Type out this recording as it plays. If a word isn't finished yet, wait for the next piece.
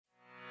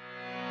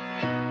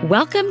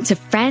Welcome to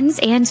Friends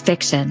and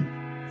Fiction.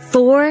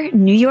 4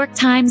 New York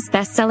Times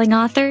bestselling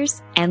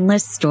authors,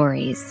 endless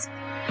stories.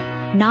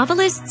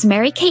 Novelists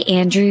Mary Kay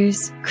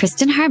Andrews,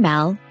 Kristen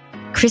Harmel,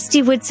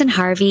 Christy Woodson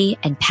Harvey,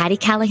 and Patty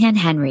Callahan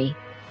Henry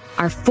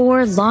are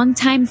 4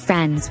 longtime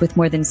friends with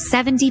more than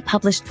 70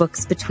 published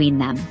books between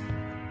them.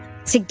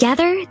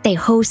 Together, they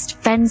host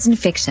Friends and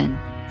Fiction,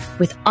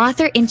 with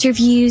author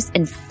interviews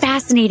and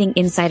fascinating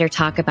insider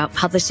talk about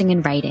publishing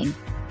and writing,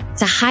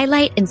 to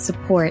highlight and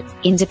support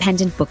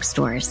independent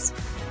bookstores.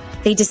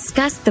 They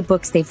discuss the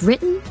books they've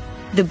written,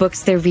 the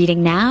books they're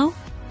reading now,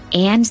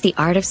 and the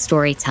art of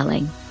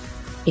storytelling.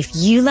 If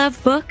you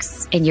love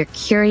books and you're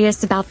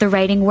curious about the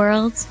writing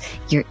world,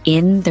 you're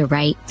in the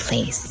right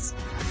place.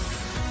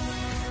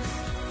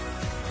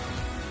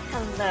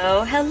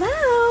 Hello,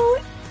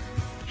 hello.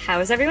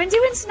 How's everyone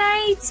doing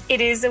tonight? It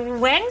is a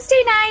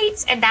Wednesday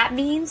night, and that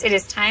means it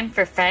is time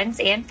for Friends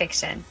and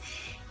Fiction.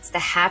 It's the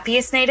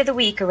happiest night of the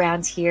week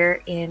around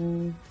here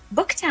in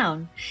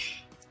Booktown.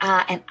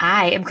 And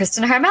I am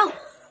Kristen Harmel.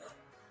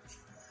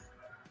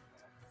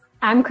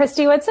 I'm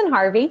Christy Woodson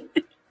Harvey.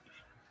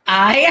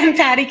 I am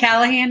Patty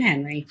Callahan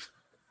Henry.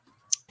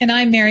 And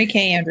I'm Mary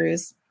Kay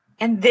Andrews.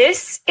 And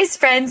this is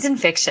Friends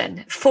and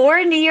Fiction.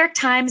 4 New York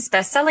Times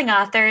bestselling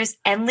authors,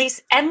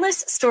 endless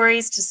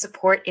stories to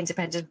support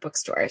independent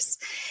bookstores.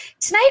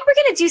 Tonight, we're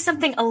going to do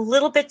something a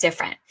little bit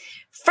different.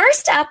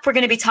 First up, we're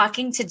going to be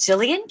talking to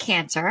Jillian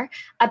Coantor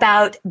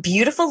about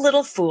Beautiful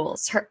Little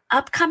Fools, her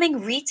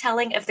upcoming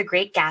retelling of The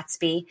Great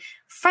Gatsby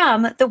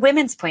from the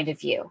women's point of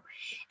view.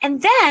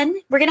 And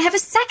then we're going to have a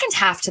second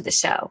half to the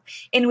show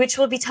in which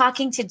we'll be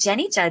talking to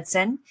Jenny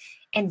Judson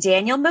and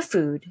Danielle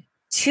Mahfood,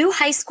 2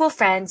 high school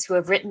friends who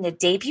have written a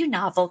debut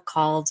novel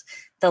called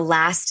The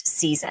Last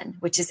Season,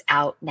 which is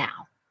out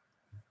now.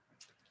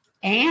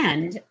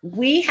 And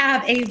we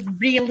have a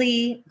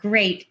really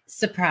great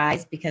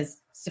surprise because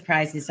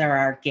surprises are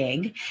our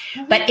gig.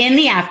 But in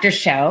the after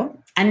show,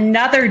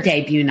 another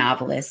debut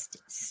novelist,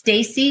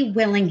 Stacey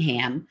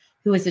Willingham,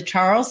 who is a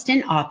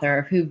Charleston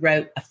author who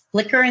wrote A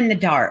Flicker in the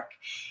Dark.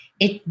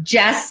 It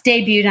just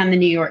debuted on the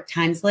New York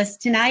Times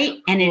list tonight,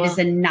 and it is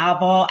a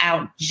novel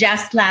out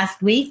just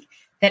last week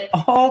that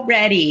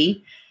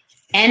already,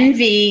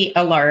 NV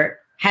alert,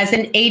 has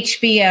an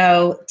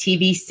HBO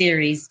TV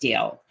series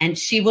deal, and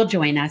she will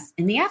join us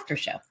in the after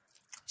show.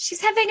 She's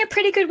having a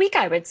pretty good week,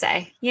 I would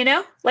say,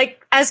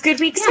 like as good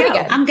weeks go.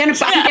 I'm gonna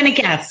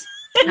guess.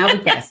 I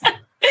would guess.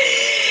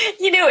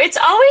 It's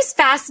always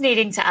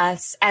fascinating to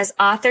us as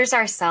authors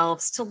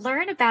ourselves to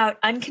learn about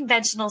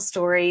unconventional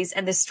stories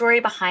and the story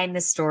behind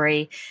the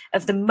story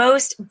of the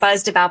most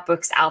buzzed about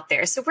books out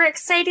there. So we're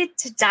excited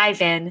to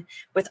dive in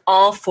with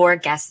all 4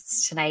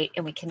 guests tonight,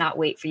 and we cannot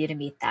wait for you to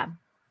meet them.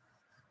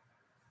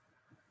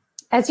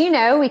 As you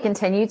know, we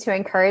continue to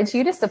encourage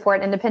you to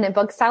support independent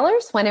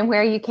booksellers when and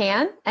where you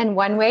can. And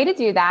one way to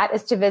do that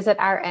is to visit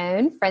our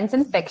own Friends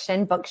and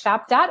Fiction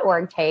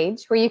bookshop.org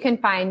page, where you can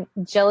find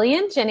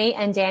Jillian, Jenny,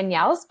 and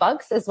Danielle's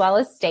books, as well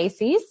as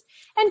Stacey's,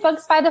 and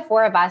books by the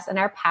 4 of us and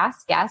our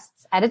past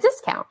guests at a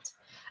discount.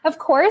 Of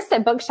course,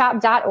 at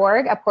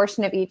bookshop.org, a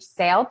portion of each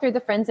sale through the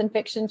Friends and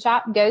Fiction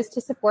shop goes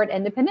to support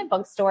independent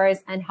bookstores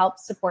and help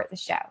support the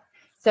show.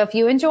 So if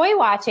you enjoy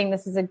watching,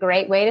 this is a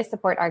great way to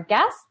support our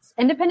guests,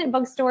 independent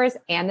bookstores,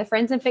 and the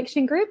Friends and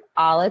Fiction group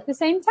all at the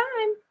same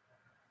time.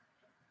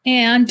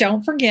 And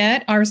don't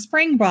forget, our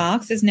spring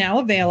box is now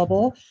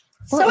available.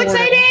 So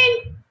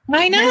exciting!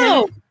 I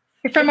know.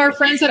 From our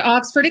friends at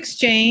Oxford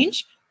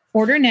Exchange.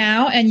 Order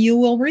now, and you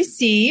will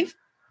receive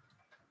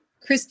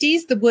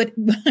Christie's The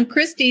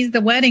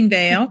Wedding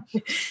Veil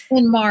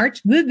in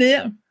March,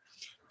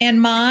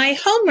 and My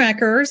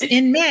Homewreckers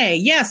in May.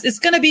 Yes, it's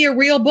going to be a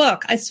real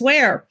book, I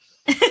swear.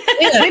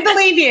 We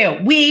believe you.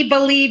 We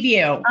believe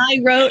you. I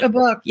wrote a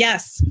book.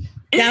 Yes.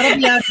 That'll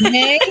be out in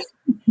May.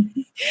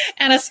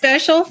 And a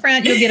special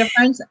friend, you'll get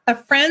a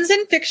Friends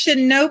and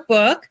Fiction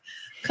notebook,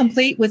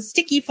 complete with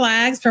sticky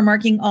flags for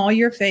marking all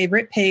your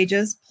favorite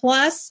pages.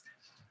 Plus,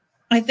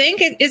 I think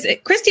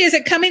Christy, is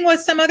it coming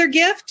with some other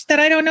gift that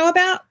I don't know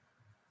about?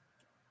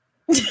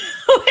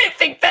 I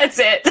think that's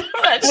it.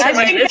 I'm not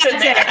sure.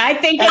 I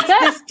think it's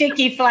the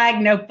sticky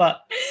flag notebook.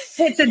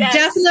 It's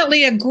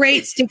definitely a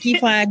great sticky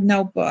flag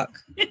notebook.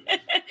 It's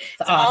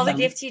awesome. All the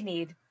gift you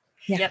need.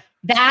 Yeah. Yep.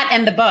 That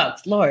and the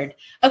books, Lord.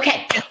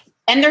 Okay.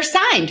 And they're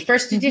signed,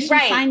 first edition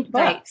signed books.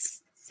 Right.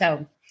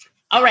 So,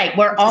 all right,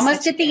 we're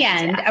almost at the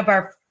end of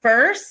our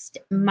first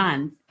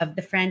month of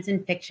the Friends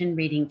and Fiction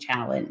Reading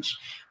Challenge,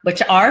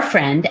 which our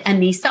friend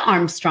Anissa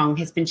Armstrong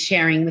has been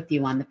sharing with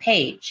you on the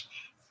page.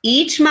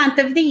 Each month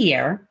of the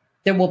year,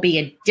 there will be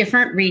a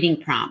different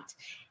reading prompt.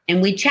 And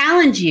we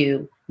challenge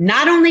you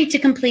not only to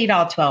complete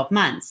all 12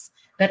 months,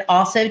 but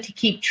also to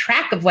keep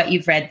track of what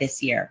you've read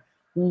this year.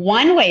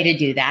 One way to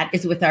do that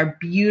is with our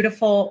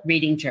beautiful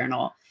reading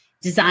journal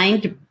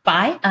designed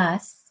by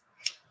us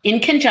in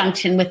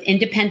conjunction with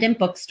independent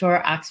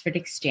bookstore Oxford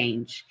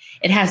Exchange.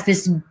 It has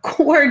this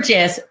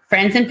gorgeous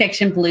Friends and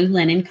Fiction blue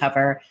linen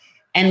cover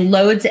and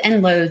loads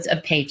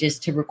of pages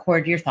to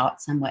record your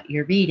thoughts on what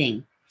you're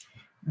reading.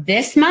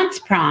 This month's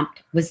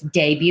prompt was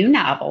debut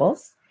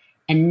novels,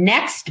 And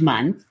next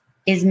month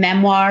is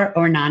memoir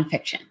or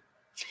nonfiction.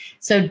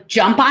 So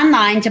jump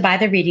online to buy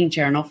the reading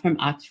journal from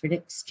Oxford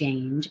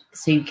Exchange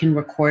so you can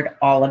record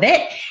all of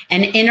it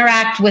and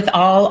interact with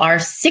all our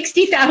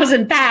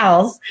 60,000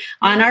 pals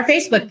on our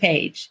Facebook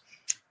page.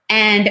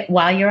 And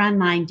while you're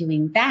online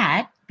doing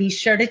that, be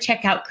sure to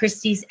check out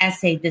Christy's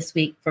essay this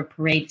week for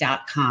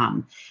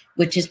parade.com,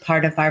 which is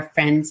part of our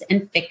Friends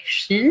and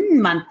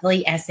Fiction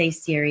monthly essay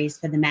series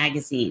for the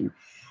magazine.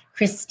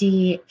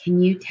 Christy,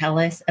 can you tell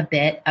us a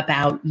bit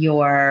about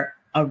your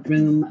A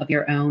Room of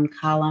Your Own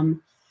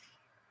column?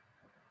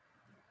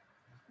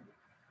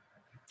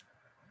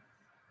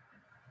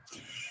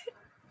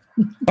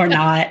 Or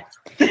not?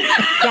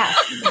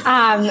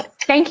 Yes.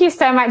 Thank you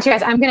so much, you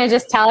guys. I'm going to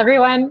just tell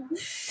everyone.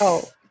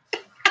 Oh,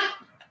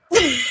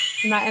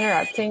 am I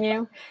interrupting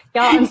you?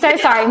 Y'all, I'm so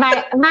sorry. My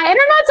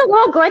internet's a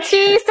little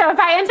glitchy. So if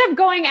I end up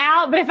going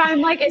out, but if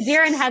I'm like a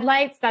deer in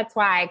headlights, that's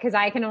why, because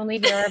I can only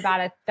hear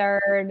about a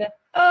third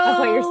of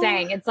what you're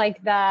saying. It's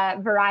like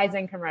the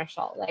Verizon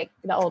commercial, like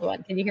the old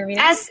one. Can you hear me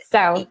now?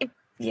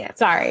 Yeah.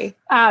 Sorry.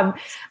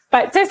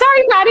 But so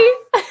sorry, Patty.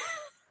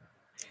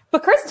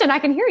 But Kristen, I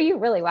can hear you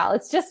really well.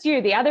 It's just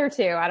you. The other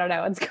two, I don't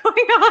know what's going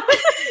on,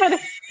 but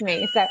it's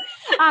me. So,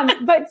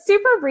 but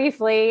super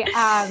briefly,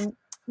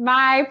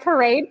 my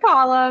parade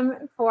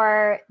column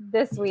for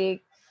this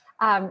week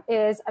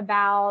is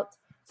about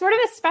sort of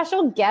a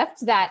special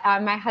gift that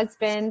my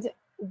husband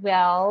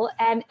Will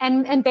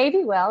and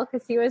baby Will,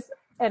 because he was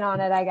in on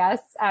it, I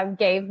guess,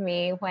 gave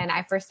me when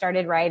I first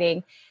started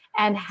writing,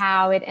 and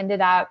how it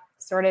ended up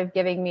sort of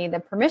giving me the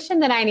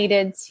permission that I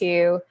needed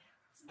to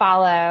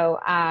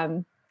follow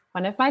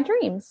one of my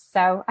dreams.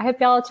 So I hope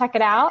y'all will check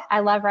it out.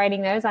 I love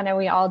writing those. I know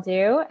we all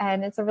do.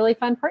 And it's a really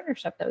fun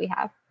partnership that we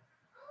have.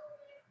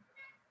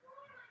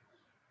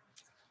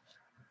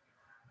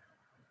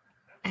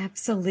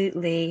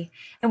 Absolutely.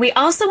 And we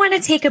also want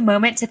to take a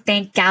moment to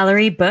thank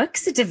Gallery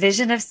Books, a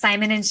division of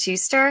Simon &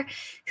 Schuster,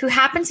 who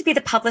happen to be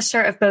the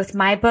publisher of both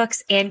my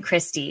books and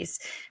Christie's,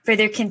 for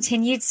their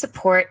continued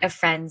support of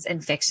Friends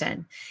and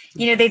Fiction.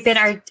 You know, they've been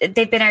our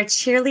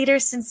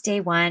cheerleaders since day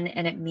one,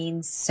 and it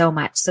means so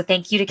much. So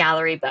thank you to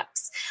Gallery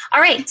Books.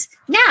 All right,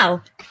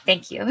 now,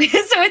 thank you.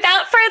 So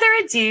without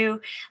further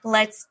ado,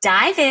 let's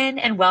dive in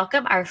and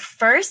welcome our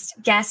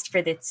first guest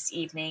for this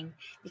evening,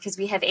 because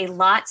we have a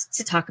lot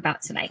to talk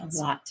about tonight. A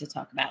lot to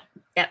talk about.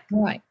 Yep.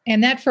 Right.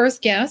 And that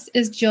first guest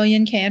is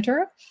Jillian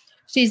Coantor.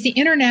 She's the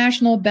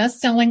international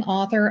best-selling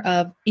author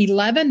of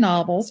 11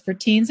 novels for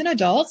teens and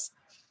adults.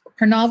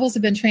 Her novels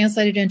have been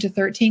translated into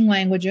 13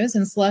 languages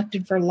and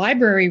selected for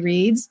library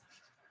reads,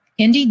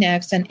 Indie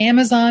Next, and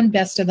Amazon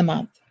Best of the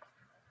Month.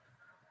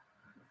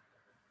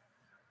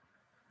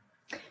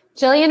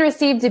 Jillian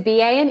received a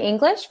BA in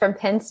English from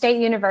Penn State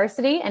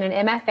University and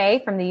an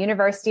MFA from the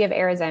University of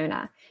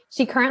Arizona.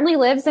 She currently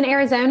lives in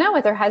Arizona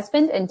with her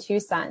husband and 2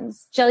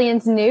 sons.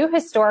 Jillian's new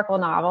historical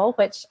novel,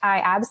 which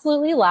I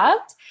absolutely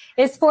loved,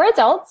 is for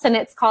adults, and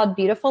it's called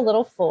Beautiful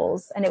Little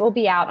Fools, and it will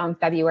be out on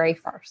February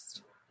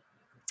 1st.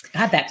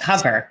 God, that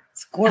cover.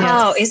 It's gorgeous.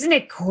 Oh, isn't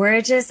it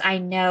gorgeous? I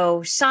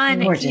know.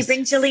 Sean, Gorgeous. can you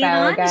bring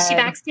Jillian on? Good. Is she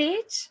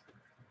backstage?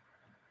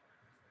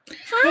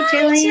 Hi,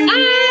 Jillian.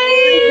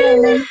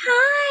 Hi.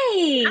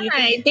 Hi.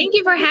 Hi, thank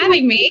you for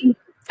having me.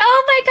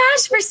 Oh my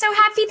gosh, we're so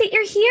happy that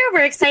you're here.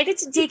 We're excited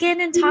to dig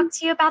in and talk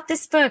to you about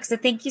this book. So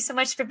thank you so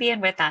much for being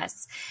with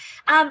us.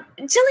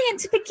 Jillian,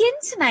 to begin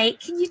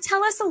tonight, can you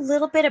tell us a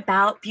little bit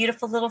about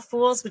Beautiful Little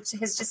Fools, which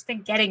has just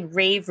been getting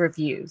rave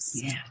reviews?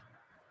 Yeah.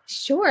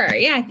 Sure.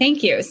 Yeah,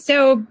 thank you.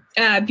 So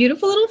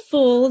Beautiful Little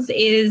Fools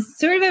is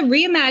sort of a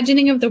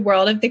reimagining of the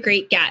world of The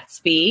Great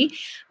Gatsby,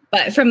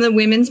 but from the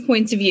women's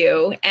points of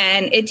view.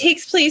 And it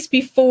takes place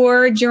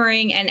before,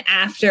 during, and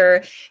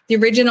after the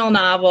original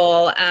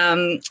novel.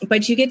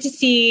 But you get to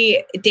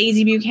see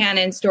Daisy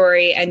Buchanan's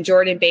story and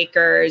Jordan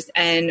Baker's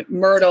and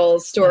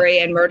Myrtle's story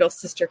and Myrtle's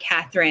sister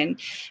Catherine.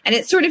 And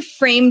it's sort of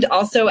framed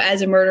also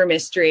as a murder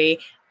mystery.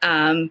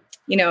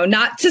 You know,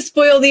 not to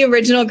spoil the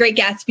original Great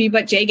Gatsby,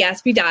 but Jay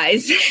Gatsby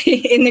dies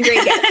in the Great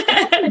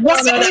Gatsby.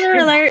 Spoiler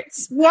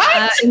alerts.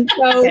 What? And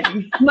so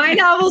my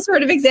novel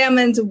sort of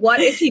examines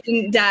what if he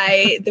didn't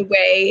die the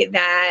way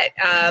that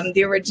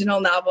the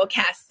original novel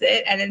casts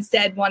it, and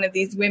instead one of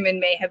these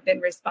women may have been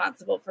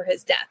responsible for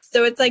his death.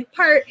 So it's like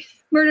part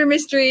murder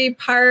mystery,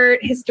 part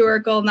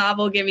historical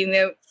novel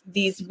giving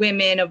these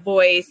women a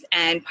voice,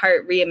 and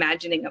part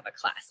reimagining of a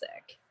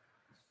classic.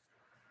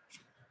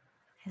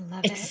 I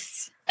love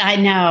it. I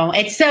know.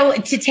 It's so,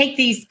 to take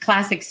these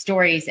classic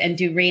stories and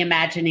do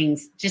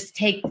reimaginings, just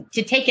take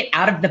it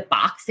out of the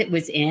box it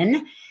was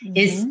in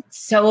is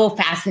so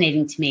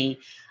fascinating to me.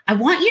 I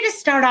want you to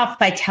start off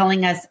by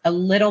telling us a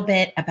little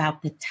bit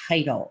about the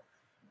title,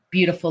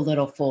 Beautiful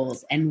Little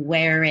Fools, and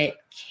where it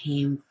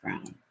came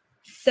from.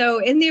 So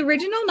in the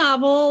original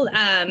novel,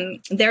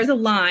 there's a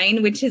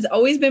line which has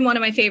always been one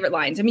of my favorite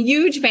lines. I'm a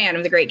huge fan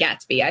of The Great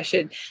Gatsby. I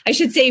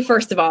should say,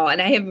 first of all,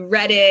 and I have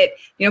read it,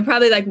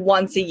 probably like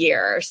once a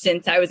year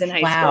since I was in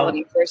high school when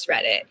I first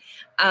read it.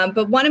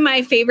 But one of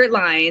my favorite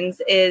lines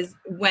is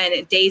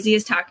when Daisy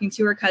is talking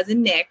to her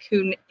cousin Nick,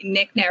 who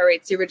Nick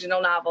narrates the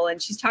original novel.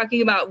 And she's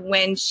talking about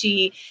when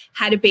she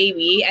had a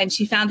baby and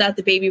she found out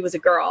the baby was a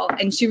girl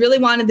and she really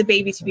wanted the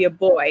baby to be a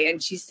boy.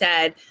 And she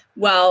said,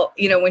 well,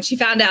 when she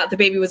found out the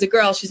baby was a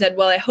girl, she said,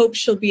 well, I hope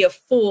she'll be a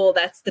fool.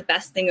 That's the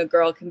best thing a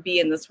girl can be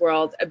in this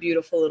world, a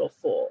beautiful little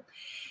fool.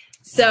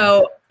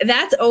 So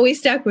that's always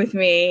stuck with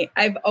me.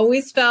 I've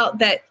always felt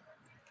that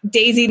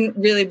Daisy didn't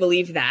really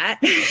believe that.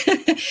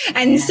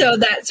 And so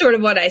that's sort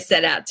of what I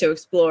set out to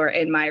explore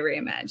in my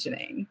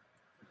reimagining.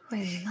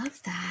 I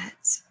love that.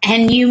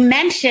 And you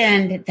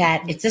mentioned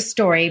that it's a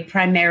story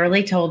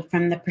primarily told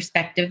from the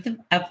perspective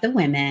of the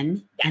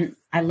women. Yes. And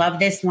I love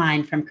this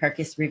line from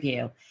Kirkus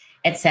Review.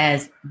 It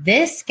says,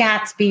 this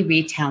Gatsby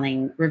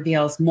retelling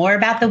reveals more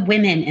about the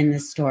women in the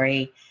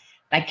story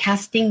by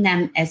casting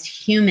them as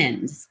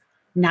humans,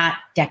 not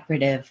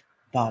decorative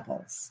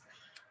baubles.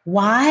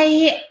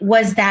 Why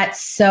was that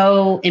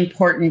so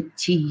important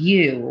to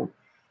you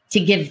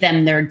to give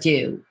them their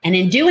due? And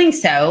in doing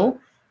so,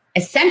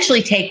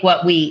 essentially take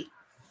what we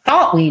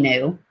thought we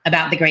knew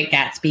about the Great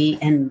Gatsby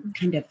and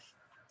kind of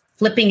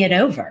flipping it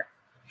over.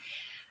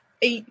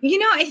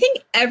 I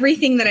think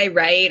everything that I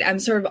write, I'm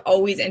sort of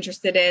always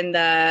interested in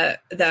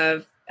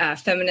the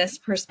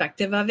feminist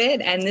perspective of it.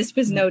 And this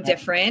was no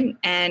different.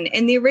 And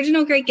in the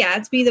original Great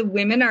Gatsby, the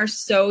women are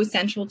so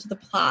central to the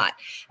plot.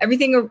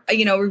 Everything,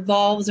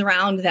 revolves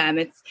around them.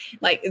 It's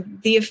like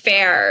the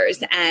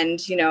affairs and,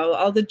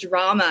 all the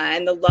drama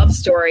and the love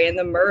story and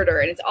the murder.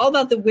 And it's all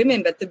about the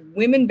women, but the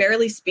women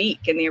barely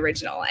speak in the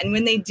original. And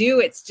when they do,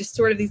 it's just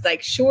sort of these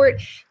like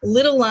short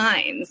little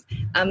lines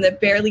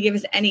that barely give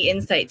us any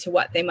insight to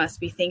what they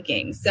must be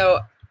thinking. So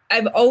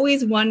I've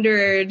always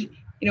wondered,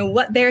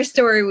 what their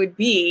story would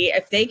be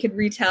if they could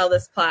retell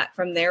this plot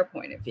from their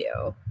point of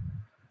view.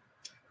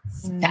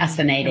 It's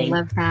fascinating. I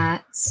love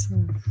that.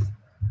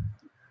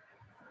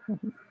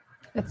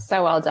 It's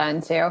so well done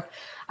too.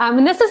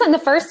 And this isn't the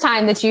first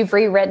time that you've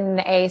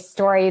rewritten a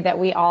story that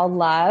we all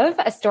love,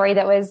 a story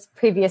that was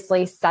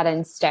previously set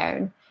in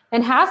stone.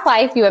 In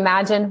Half-Life, you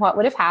imagine what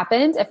would have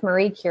happened if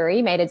Marie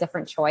Curie made a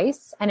different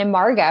choice. And in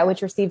Margot,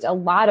 which received a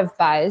lot of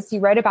buzz, you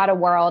wrote about a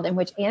world in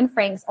which Anne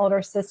Frank's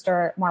older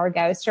sister,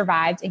 Margot,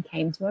 survived and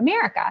came to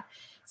America.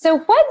 So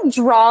what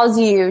draws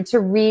you to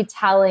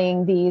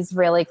retelling these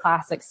really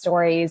classic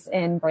stories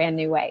in brand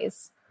new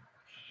ways?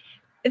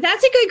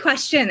 That's a good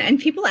question. And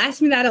people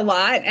ask me that a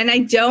lot. And I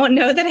don't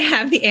know that I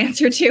have the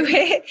answer to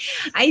it.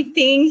 I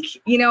think,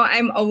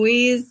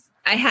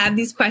 I have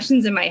these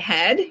questions in my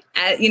head,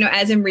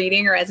 as I'm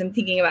reading or as I'm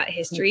thinking about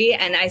history,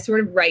 and I sort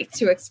of write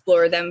to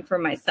explore them for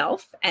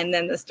myself. And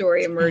then the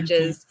story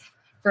emerges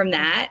from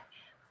that.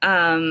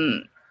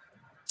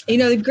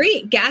 The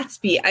Great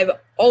Gatsby, I've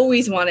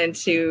always wanted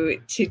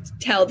to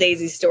tell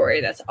Daisy's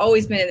story. That's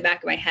always been in the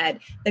back of my head.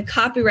 The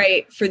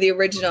copyright for the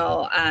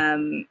original,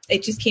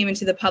 it just came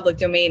into the public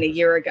domain a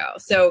year ago.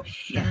 So,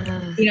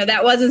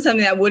 that wasn't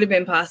something that would have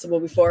been possible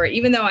before.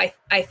 Even though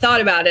I thought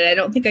about it, I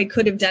don't think I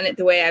could have done it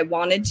the way I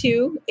wanted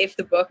to if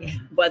the book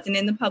wasn't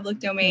in the public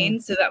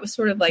domain. So that was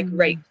sort of like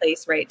right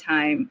place, right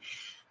time.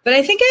 But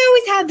I think I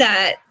always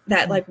had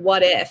that like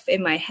what if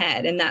in my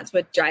head, and that's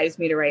what drives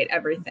me to write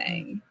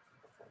everything.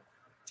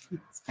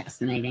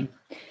 Fascinating.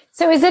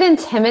 So is it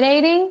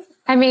intimidating?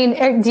 I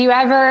mean, do you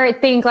ever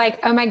think like,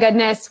 oh my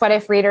goodness, what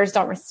if readers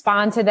don't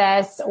respond to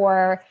this?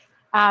 Or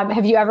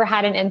have you ever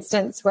had an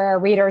instance where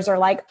readers are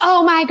like,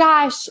 oh my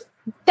gosh,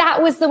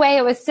 that was the way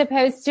it was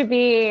supposed to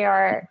be,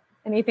 or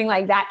anything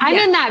like that? I'm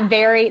in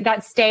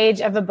that stage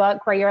of a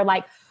book where you're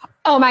like,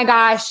 oh my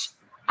gosh,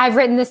 I've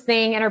written this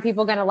thing and are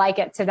people going to like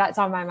it? So that's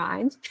on my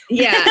mind.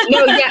 Yes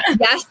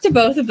to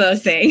both of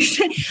those things.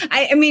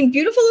 I mean,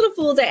 Beautiful Little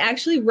Fools, I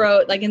actually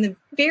wrote like in the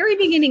very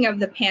beginning of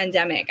the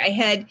pandemic. I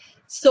had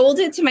sold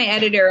it to my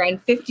editor on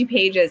 50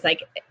 pages.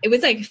 Like it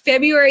was like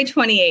February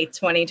 28th,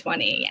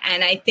 2020.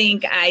 And I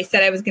think I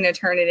said I was going to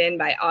turn it in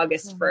by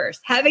August 1st,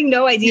 having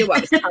no idea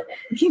what was coming.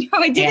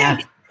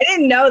 I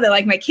didn't know that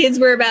like my kids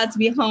were about to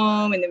be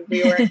home and then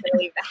we weren't going to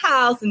leave the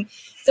house. And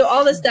so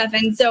all this stuff.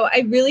 And so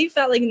I really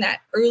felt like in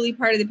that early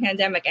part of the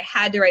pandemic, I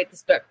had to write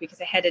this book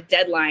because I had a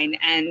deadline,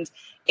 and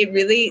it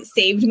really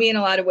saved me in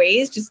a lot of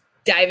ways, just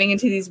diving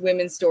into these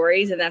women's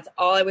stories. And that's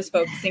all I was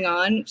focusing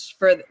on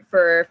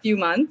for a few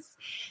months.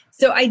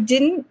 So I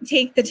didn't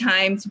take the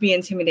time to be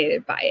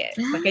intimidated by it.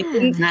 Like I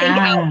didn't think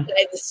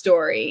outside the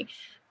story,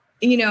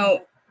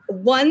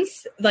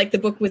 once like the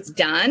book was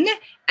done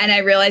and I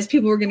realized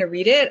people were going to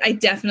read it, I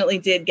definitely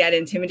did get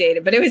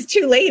intimidated, but it was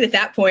too late at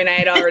that point. I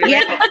had already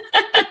read it.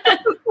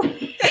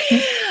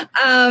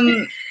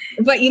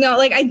 But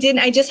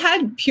I just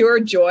had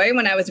pure joy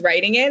when I was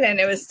writing it. And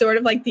it was sort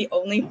of like the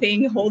only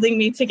thing holding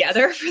me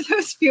together for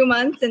those few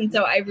months. And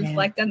so I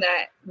reflect on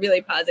that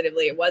really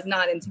positively. It was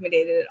not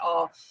intimidated at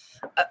all.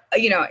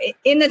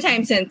 In the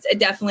time since,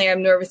 definitely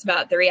I'm nervous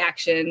about the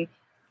reaction.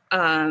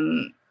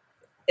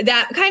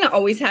 That kind of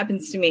always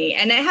happens to me.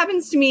 And it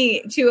happens to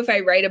me too if I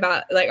write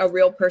about like a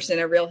real person,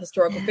 a real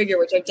historical figure,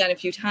 which I've done a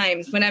few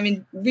times. When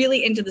I'm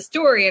really into the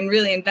story and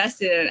really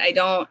invested in it, I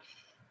don't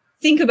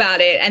think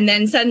about it. And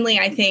then suddenly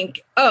I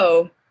think,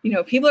 oh,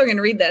 people are going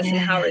to read this and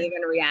how are they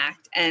going to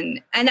react?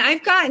 And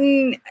I've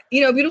gotten,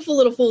 Beautiful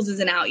Little Fools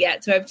isn't out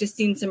yet. So I've just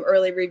seen some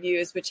early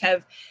reviews, which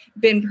have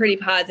been pretty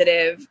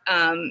positive.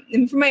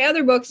 And for my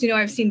other books,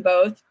 I've seen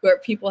both where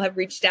people have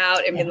reached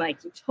out and been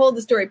like, you told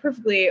the story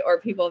perfectly, or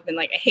people have been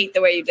like, I hate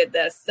the way you did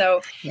this.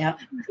 So,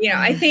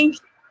 I think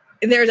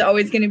there's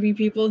always going to be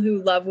people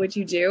who love what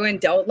you do and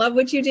don't love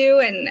what you do.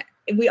 And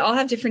we all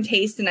have different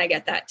tastes, and I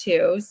get that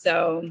too.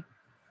 So,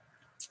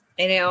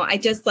 I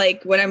just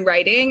like when I'm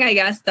writing, I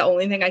guess the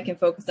only thing I can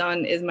focus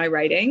on is my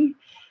writing.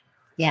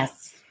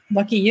 Yes.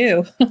 Lucky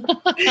you.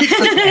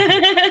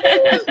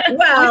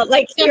 Well,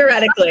 like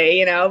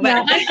theoretically, but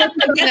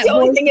that's the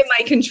only thing in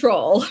my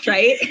control,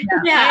 right?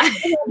 Yeah.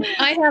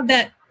 I have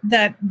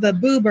the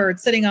boo bird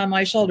sitting on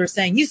my shoulder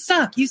saying, you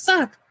suck.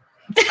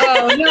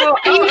 Oh no!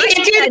 You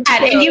can't do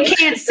that, and you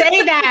can't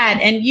say that,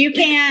 and you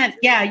can't.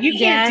 Yeah, you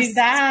can't do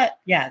that.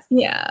 Yes.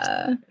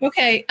 Yeah.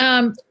 Okay.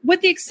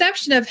 With the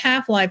exception of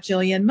Half-Life,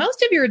 Jillian,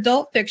 most of your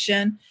adult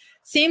fiction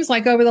seems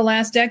like over the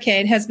last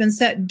decade has been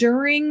set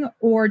during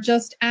or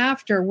just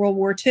after World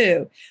War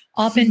II,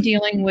 often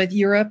dealing with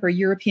Europe or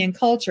European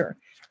culture.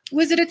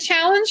 Was it a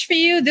challenge for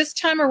you this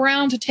time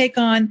around to take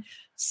on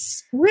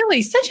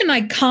really such an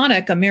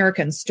iconic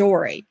American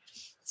story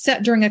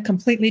set during a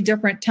completely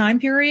different time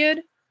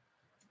period?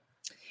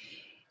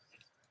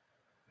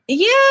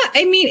 Yeah,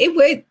 I mean, it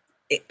would.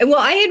 Well,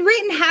 I had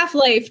written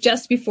Half-Life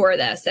just before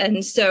this,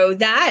 and so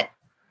that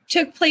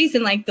took place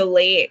in like the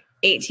late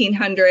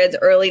 1800s,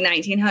 early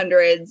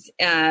 1900s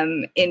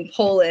in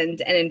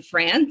Poland and in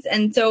France,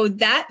 and so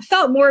that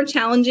felt more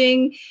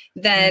challenging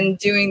than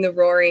doing the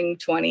Roaring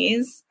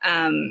 20s.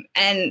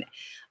 And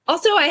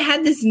also, I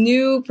had this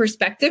new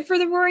perspective for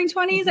the Roaring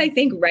 20s, I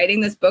think, writing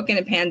this book in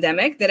a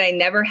pandemic that I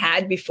never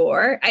had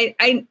before.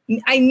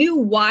 I knew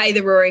why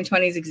the Roaring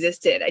 20s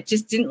existed. It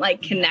just didn't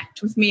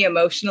connect with me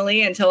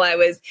emotionally until I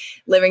was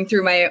living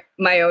through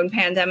my own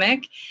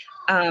pandemic.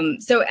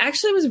 So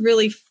actually it was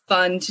really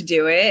fun to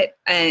do it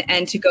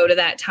and to go to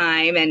that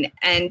time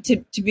and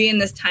to be in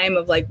this time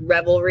of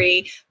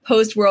revelry,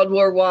 post World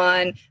War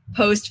I,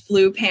 post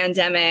flu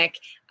pandemic.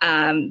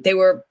 They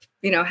were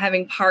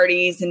having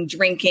parties and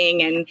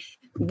drinking and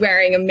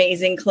wearing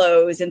amazing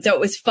clothes. And so it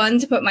was fun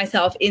to put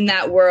myself in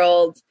that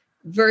world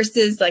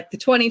versus the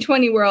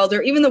 2020 world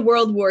or even the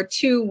World War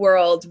II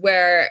world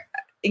where,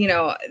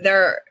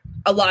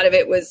 a lot of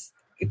it was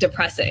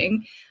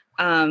depressing.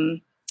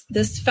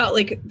 This felt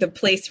like the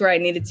place where I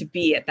needed to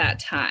be at that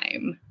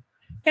time.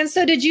 And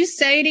so did you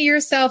say to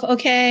yourself,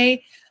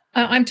 okay,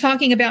 I'm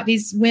talking about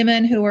these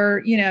women who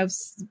are,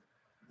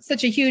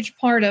 such a huge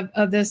part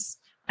of this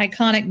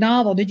iconic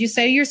novel. Did you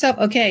say to yourself,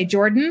 okay,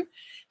 Jordan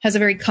has a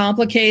very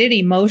complicated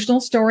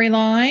emotional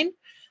storyline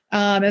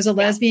as a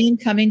lesbian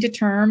coming to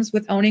terms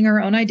with owning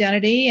her own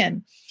identity,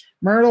 and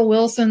Myrtle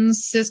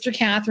Wilson's sister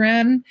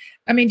Catherine.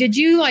 I mean, did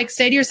you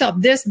say to yourself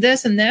this,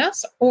 and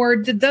this, or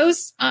did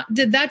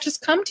that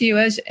just come to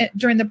you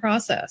during the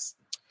process?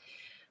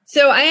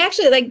 So I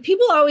actually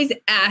people always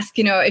ask,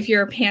 if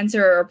you're a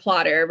pantser or a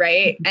plotter,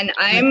 right? And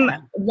I'm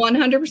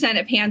 100%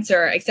 a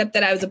pantser, except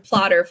that I was a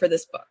plotter for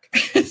this book.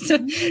 so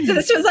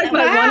this was my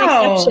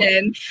one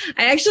exception.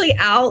 I actually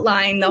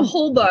outlined the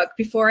whole book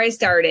before I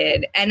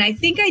started. And I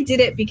think I did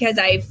it because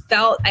I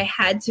felt I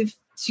had to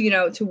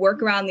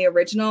work around the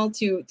original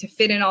to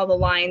fit in all the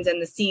lines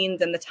and the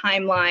scenes and the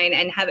timeline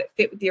and have it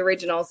fit with the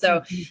original.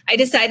 So I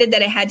decided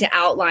that I had to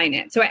outline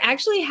it. So I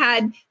actually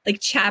had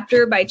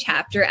chapter by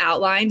chapter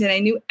outlined, and I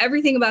knew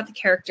everything about the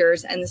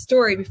characters and the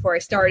story before I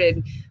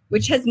started,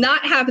 which has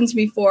not happened to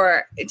me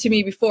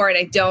before. And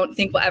I don't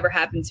think will ever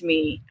happen to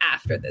me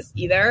after this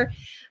either.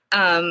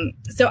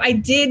 So I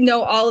did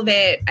know all of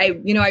it.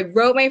 I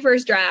wrote my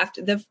first draft.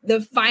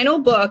 The final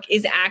book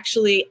is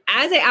actually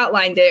as I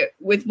outlined it,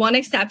 with one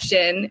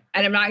exception,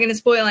 and I'm not going to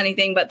spoil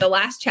anything, but the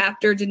last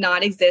chapter did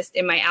not exist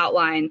in my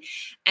outline.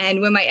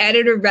 And when my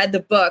editor read the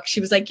book,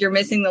 she was like, "You're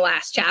missing the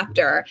last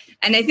chapter."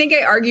 And I think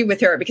I argued with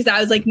her because I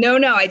was like, no,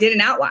 I did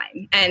an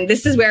outline, and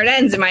this is where it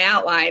ends in my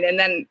outline. And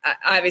then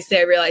obviously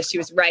I realized she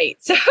was right.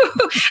 So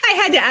I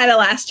had to add a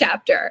last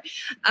chapter.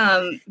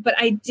 But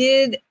I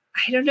did.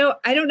 I don't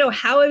know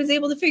how I was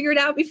able to figure it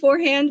out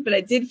beforehand, but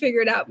I did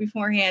figure it out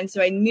beforehand. So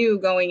I knew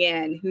going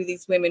in who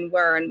these women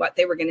were and what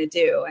they were going to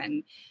do.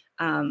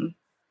 And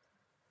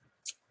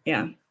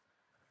yeah.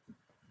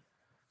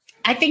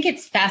 I think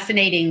it's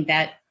fascinating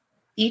that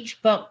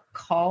each book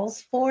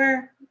calls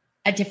for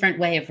a different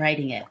way of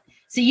writing it.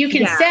 So you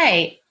can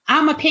say,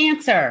 I'm a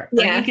pantser,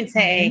 or you can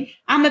say,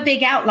 I'm a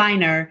big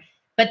outliner,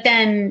 but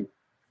then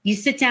you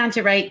sit down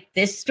to write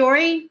this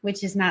story,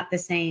 which is not the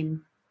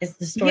same as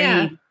the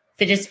story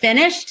that is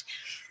finished,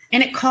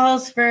 and it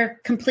calls for a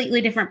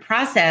completely different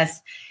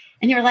process.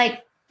 And you're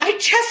like, I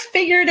just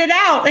figured it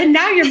out, and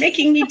now you're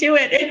making me do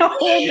it in a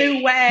whole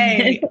new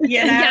way.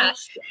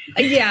 Yes.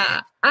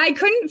 Yeah. I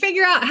couldn't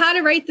figure out how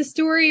to write the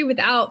story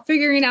without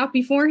figuring it out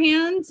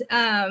beforehand.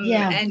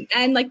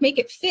 And like make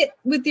it fit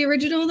with the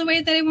original the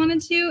way that I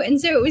wanted to.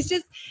 And so it was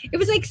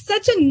like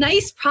such a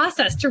nice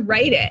process to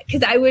write it,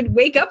 because I would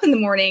wake up in the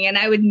morning and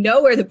I would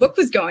know where the book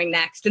was going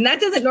next. And that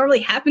doesn't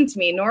normally happen to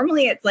me.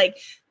 Normally it's like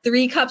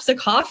 3 cups of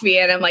coffee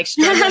and I'm like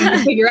struggling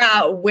to figure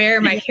out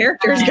where my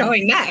character is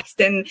going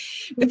next. And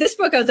with this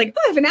book, I was like,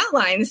 oh, I have an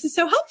outline. This is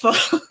so helpful.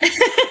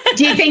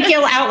 Do you think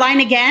you'll outline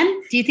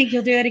again? Do you think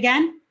you'll do it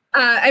again?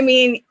 I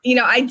mean,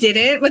 I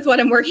didn't with what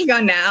I'm working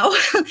on now.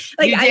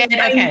 Like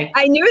Okay.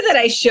 I knew that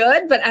I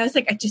should, but I was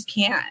like, I just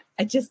can't.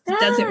 It just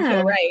doesn't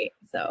feel right.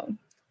 So,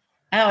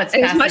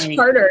 it's much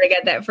harder to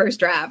get that first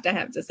draft, I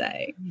have to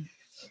say.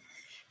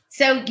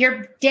 So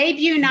your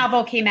debut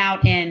novel came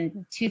out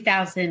in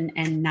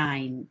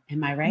 2009.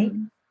 Am I right?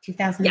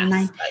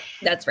 2009? Yes,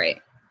 that's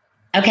right.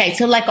 Okay.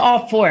 So like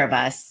all 4 of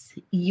us,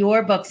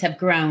 your books have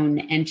grown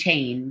and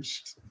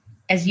changed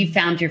as you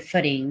found your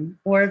footing,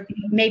 or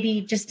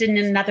maybe just in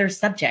another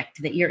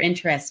subject that you're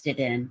interested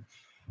in.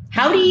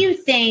 How do you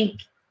think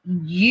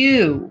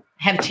you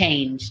have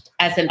changed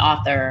as an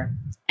author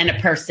and a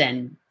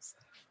person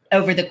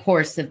over the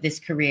course of this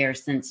career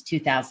since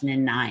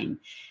 2009?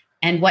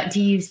 And what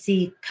do you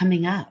see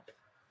coming up?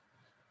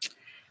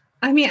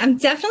 I mean, I'm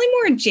definitely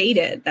more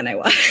jaded than I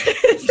was.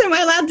 So am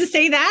I allowed to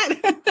say that?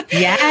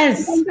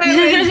 Yes.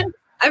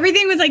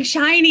 Everything was like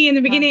shiny in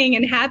the beginning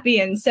and happy.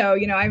 And so,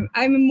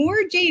 I'm more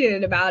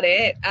jaded about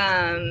it.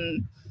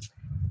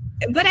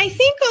 But I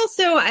think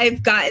also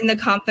I've gotten the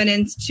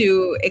confidence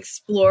to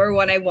explore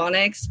what I want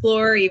to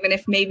explore, even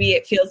if maybe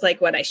it feels like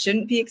what I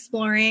shouldn't be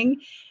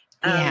exploring.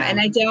 And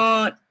I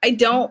don't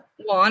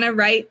want to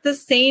write the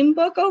same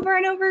book over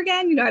and over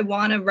again. I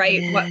want to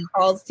write what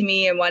calls to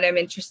me and what I'm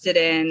interested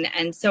in.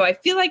 And so I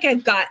feel like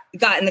I've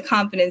gotten the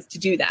confidence to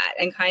do that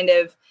and kind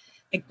of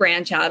like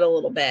branch out a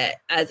little bit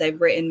as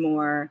I've written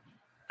more.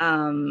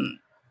 But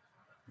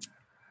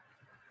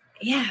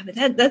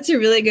that's a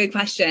really good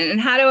question.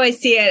 And how do I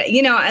see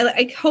it?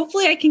 I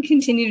hopefully I can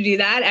continue to do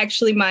that.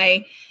 Actually,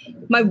 my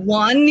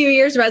one New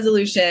Year's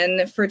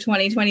resolution for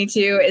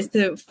 2022 is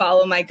to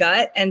follow my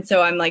gut. And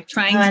so I'm like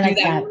trying to do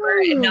that more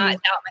and not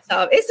doubt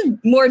myself. It's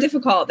more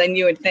difficult than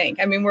you would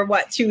think. I mean, we're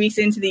 2 weeks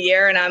into the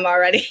year and I'm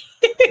already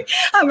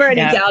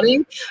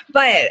doubting,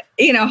 but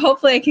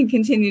hopefully I can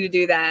continue to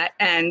do that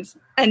and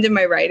in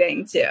my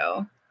writing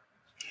too.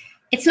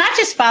 It's not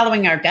just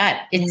following our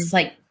gut. It's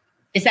like,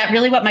 is that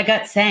really what my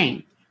gut's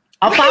saying?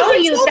 I'll follow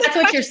you if that's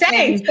what you're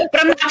saying,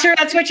 but I'm not sure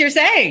that's what you're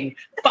saying.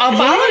 I'll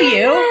follow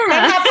you.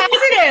 That's not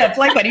positive.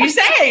 Like, what are you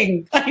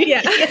saying?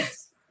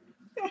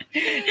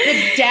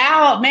 The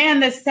doubt, man,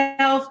 the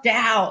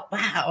self-doubt.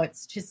 Wow,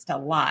 it's just a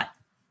lot.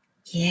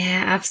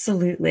 Yeah,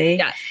 absolutely.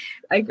 Yeah,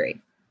 I agree.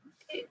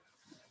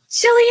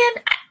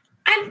 Jillian,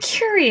 I'm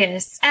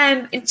curious,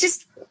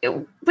 just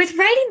with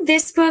writing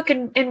this book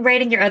and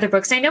writing your other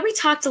books, I know we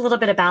talked a little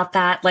bit about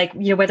that, like,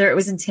 whether it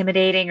was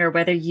intimidating or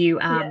whether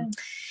you,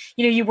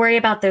 you worry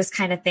about those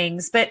kind of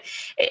things, but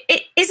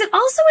is it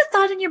also a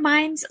thought in your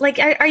mind? Like,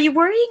 are you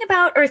worrying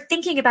about or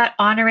thinking about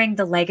honoring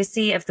the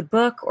legacy of the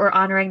book or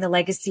honoring the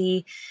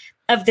legacy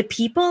of the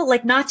people?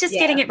 Like, not just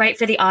getting it right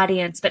for the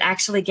audience, but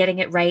actually getting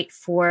it right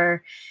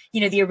for,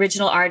 the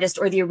original artist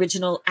or the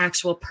original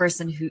actual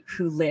person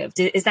who lived.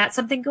 Is that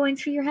something going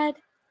through your head?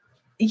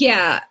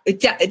 Yeah,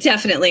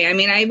 definitely. I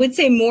mean, I would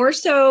say more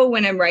so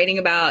when I'm writing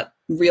about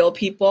real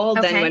people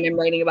than when I'm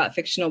writing about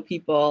fictional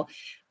people.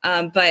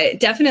 But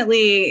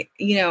definitely,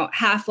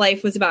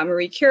 Half-Life was about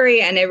Marie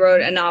Curie, and I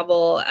wrote a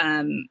novel,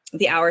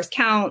 The Hours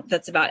Count,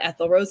 that's about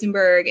Ethel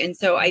Rosenberg. And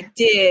so I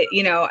did,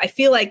 I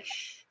feel like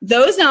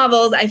those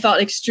novels, I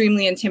felt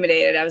extremely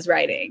intimidated I was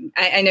writing.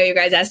 I know you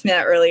guys asked me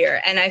that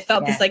earlier. And I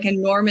felt this like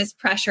enormous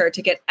pressure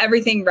to get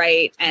everything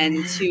right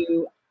and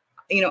to,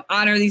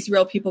 honor these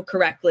real people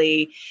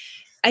correctly.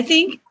 I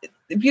think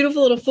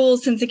Beautiful Little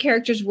Fools, since the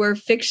characters were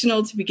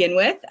fictional to begin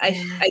with,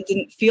 I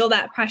didn't feel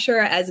that pressure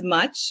as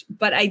much,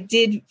 but I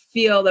did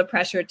feel the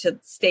pressure to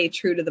stay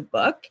true to the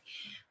book.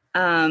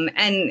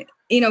 And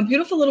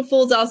Beautiful Little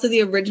Fools, also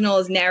the original,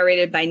 is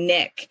narrated by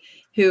Nick,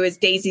 who is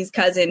Daisy's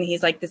cousin.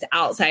 He's like this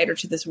outsider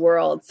to this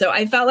world. So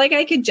I felt like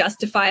I could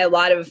justify a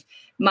lot of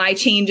my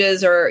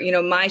changes or,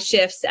 my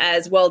shifts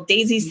as, well,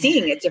 Daisy's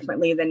seeing it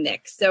differently than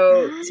Nick.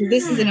 So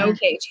this is an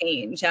okay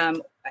change.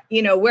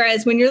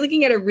 Whereas when you're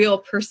looking at a real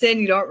person,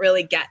 you don't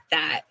really get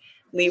that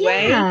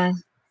leeway. Yeah.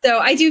 So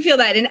I do feel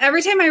that. And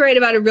every time I write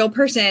about a real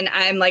person,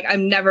 I'm like,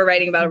 I'm never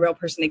writing about a real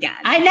person again.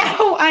 I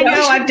know,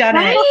 I've done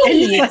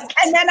it.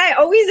 And then I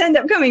always end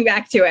up coming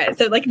back to it.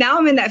 So like now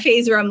I'm in that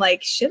phase where I'm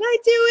like, should I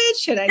do it?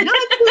 Should I not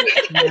do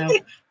it? No.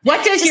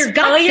 What does your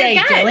gut say,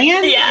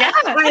 Jillian? Yeah.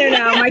 I don't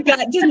know. My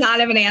gut does not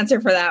have an answer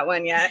for that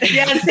one yet.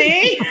 Yeah,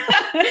 see?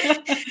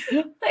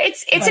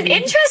 It's an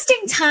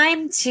interesting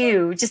time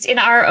too, just in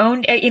our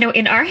own,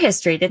 in our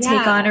history to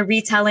take on a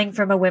retelling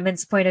from a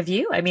women's point of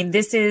view. I mean,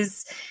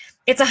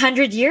 it's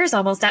 100 years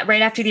almost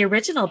right after the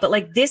original, but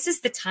like, this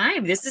is the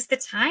time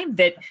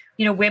that,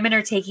 women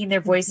are taking their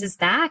voices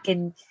back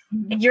and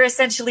you're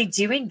essentially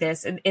doing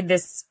this in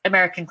this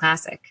American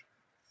classic.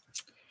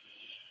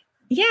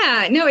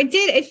 Yeah, no, it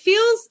did. It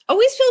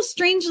always feels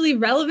strangely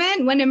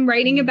relevant when I'm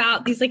writing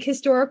about these like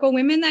historical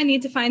women that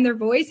need to find their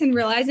voice and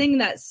realizing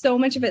that so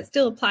much of it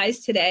still applies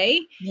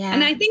today. Yeah.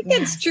 And I think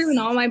that's true in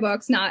all my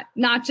books, not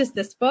just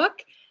this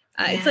book.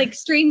 It's like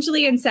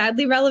strangely and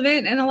sadly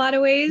relevant in a lot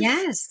of ways.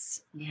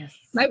 Yes.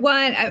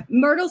 My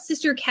Myrtle's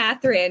sister,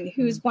 Catherine,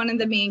 who's one of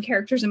the main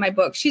characters in my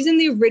book. She's in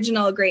the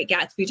original Great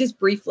Gatsby, just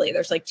briefly.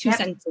 There's like 2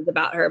 sentences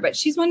about her, but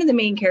she's one of the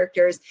main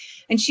characters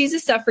and she's a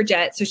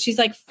suffragette. So she's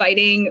like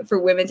fighting for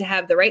women to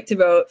have the right to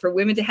vote, for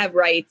women to have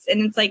rights. And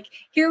it's like,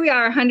 here we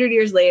are 100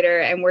 years later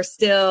and we're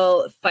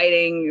still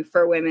fighting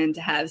for women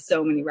to have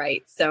so many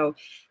rights. So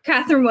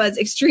Catherine was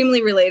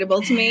extremely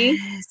relatable to me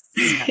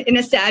in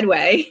a sad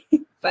way,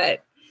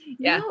 but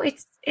yeah. No,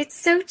 it's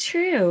so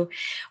true.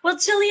 Well,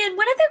 Jillian,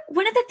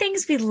 one of the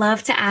things we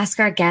love to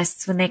ask our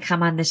guests when they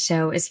come on the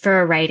show is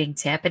for a writing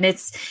tip. And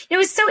it's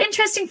so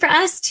interesting for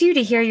us too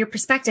to hear your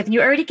perspective. And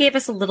you already gave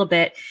us a little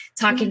bit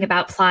talking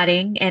about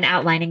plotting and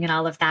outlining and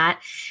all of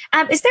that.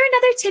 Is there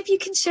another tip you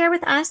can share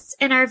with us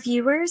and our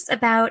viewers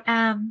about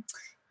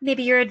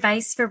maybe your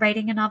advice for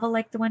writing a novel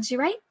like the ones you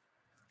write?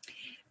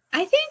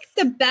 I think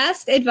the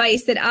best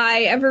advice that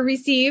I ever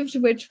received,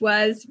 which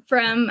was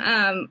from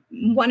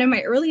one of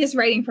my earliest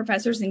writing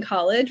professors in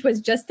college,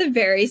 was just the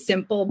very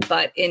simple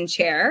butt in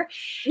chair.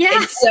 Yeah.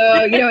 It's so,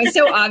 it's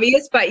so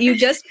obvious, but you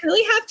just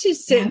really have to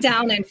sit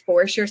down and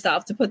force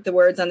yourself to put the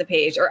words on the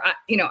page, or,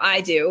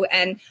 I do.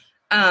 And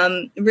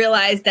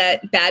realize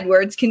that bad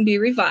words can be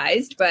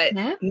revised, but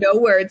no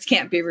words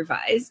can't be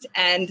revised.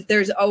 And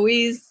there's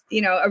always,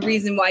 a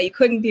reason why you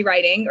couldn't be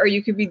writing, or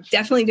you could be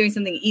definitely doing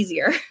something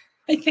easier.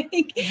 I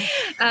think,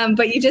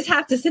 but you just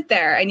have to sit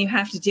there and you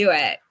have to do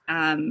it.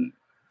 And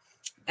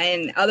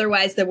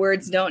otherwise the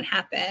words don't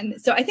happen.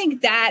 So I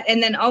think that,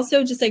 and then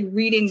also just like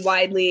reading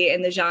widely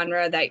in the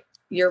genre that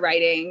you're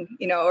writing,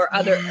 or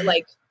other,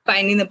 like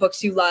finding the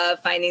books you love,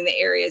 finding the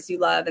areas you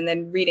love, and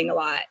then reading a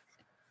lot.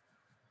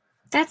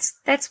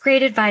 That's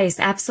great advice.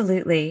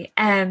 Absolutely.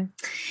 And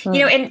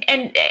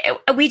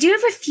we do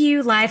have a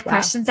few live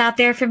questions out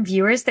there from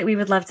viewers that we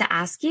would love to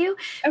ask you.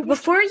 Okay.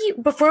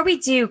 Before we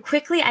do,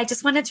 quickly, I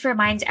just wanted to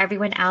remind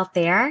everyone out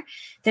there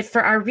that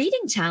for our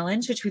reading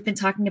challenge, which we've been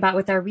talking about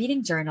with our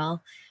reading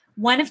journal,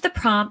 one of the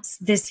prompts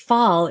this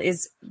fall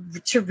is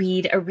to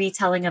read a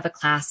retelling of a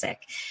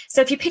classic.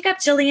 So if you pick up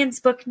Jillian's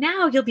book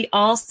now, you'll be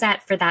all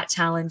set for that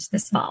challenge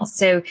this fall.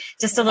 So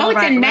just a little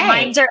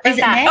reminder of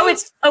that.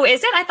 Is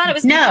it? I thought it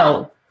was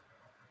No,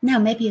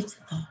 maybe it's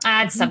the fall.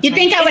 It's sometime. You'd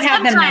think I would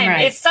have them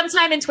memorized. It's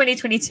sometime in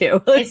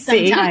 2022. Let's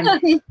see.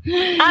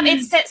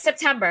 It's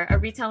September. A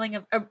retelling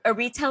of a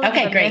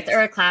myth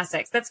or a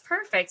classics. That's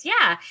perfect.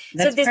 Yeah.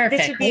 This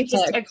would be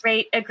just a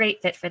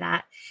great fit for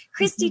that.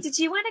 Christy, did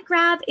you want to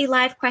grab a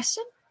live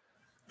question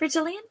for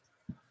Jillian?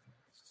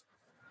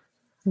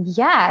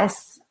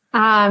 Yes.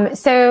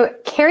 So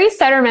Carrie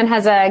Sutterman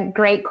has a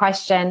great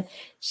question.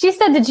 She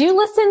said, did you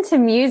listen to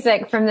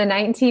music from the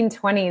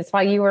 1920s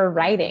while you were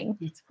writing?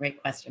 It's a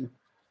great question.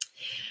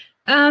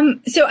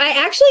 So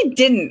I actually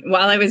didn't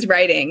while I was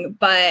writing,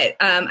 but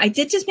I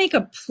did just make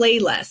a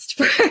playlist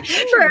for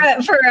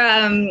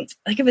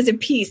like it was a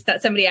piece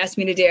that somebody asked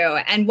me to do.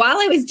 And while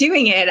I was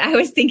doing it, I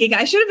was thinking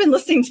I should have been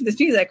listening to this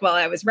music while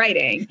I was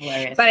writing,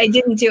 but I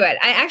didn't do it.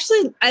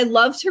 I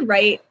love to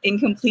write in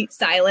complete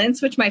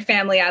silence, which my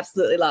family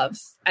absolutely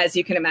loves, as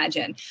you can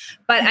imagine.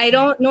 But I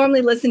don't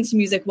normally listen to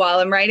music while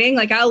I'm writing.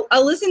 Like I'll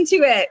listen to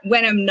it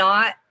when I'm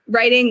not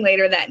writing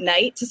later that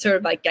night to sort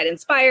of like get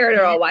inspired,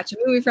 or I'll watch a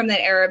movie from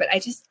that era. But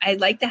I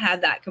like to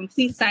have that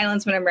complete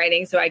silence when I'm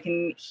writing so I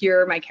can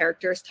hear my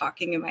characters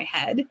talking in my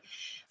head.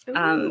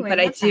 But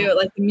I do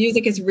like the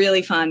music is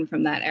really fun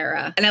from that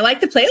era. And I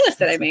like the playlist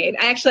that I made.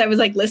 I was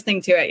like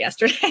listening to it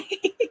yesterday.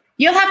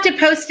 You'll have to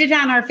post it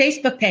on our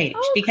Facebook page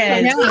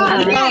because now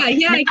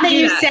that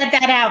you said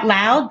that out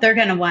loud, they're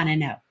going to want to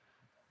know.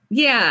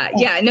 Yeah.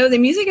 No, the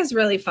music is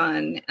really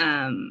fun.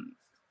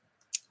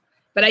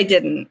 But I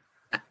didn't.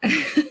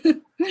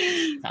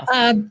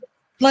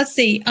 Let's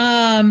see.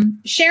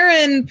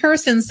 Sharon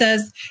Person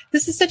says,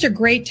 this is such a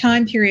great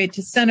time period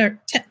to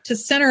center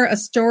a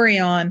story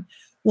on.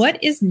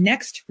 What is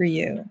next for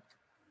you?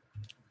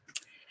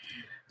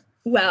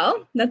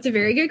 Well, that's a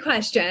very good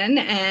question.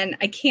 And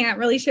I can't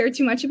really share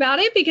too much about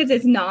it because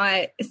it's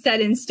not set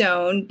in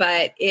stone,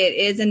 but it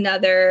is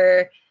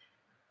another,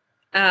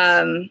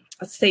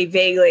 let's say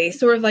vaguely,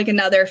 sort of like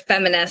another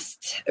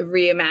feminist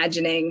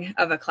reimagining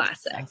of a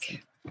classic. Awesome.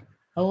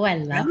 Oh, I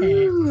love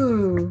it.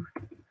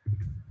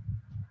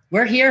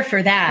 We're here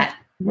for that.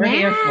 We're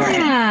here for it.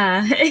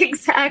 Yeah,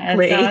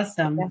 exactly. That's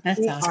awesome.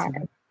 That's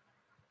awesome.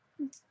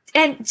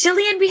 And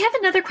Jillian, we have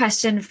another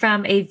question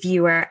from a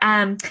viewer.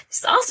 This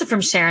is also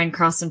from Sharon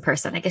Carlson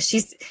Person. I guess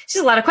she's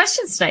a lot of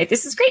questions tonight.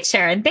 This is great,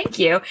 Sharon. Thank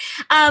you.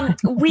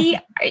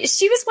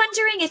 She was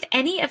wondering if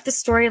any of the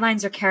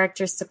storylines or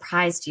characters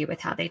surprised you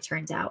with how they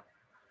turned out.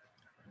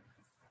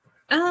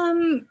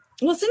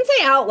 Well, since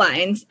I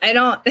outlined, they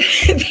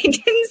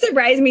didn't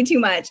surprise me too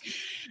much.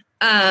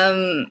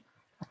 But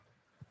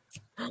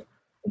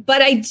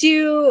I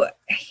do,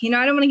 I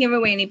don't want to give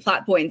away any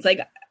plot points. Like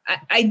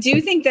I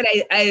do think that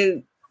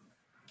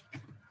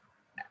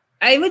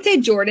I would say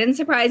Jordan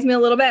surprised me a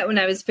little bit when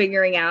I was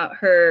figuring out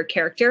her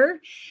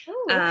character.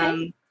 Oh,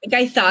 okay. Like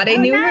I thought I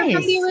knew her from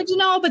nice. the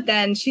original, but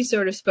then she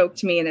sort of spoke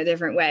to me in a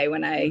different way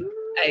when I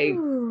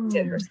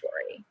did her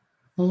story.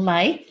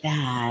 Like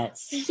that.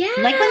 Yeah.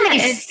 Like when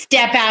they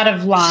step out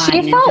of line She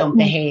and felt- don't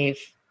behave.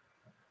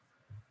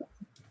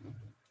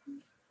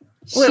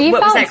 She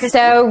What was felt that,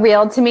 so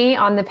real to me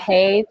on the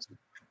page.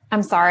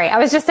 I'm sorry. I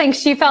was just saying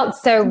she felt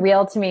so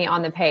real to me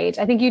on the page.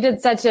 I think you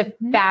did such a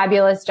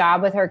fabulous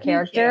job with her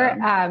character.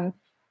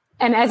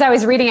 And as I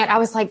was reading it, I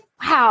was like,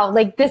 wow,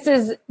 like this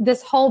is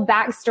this whole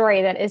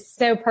backstory that is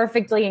so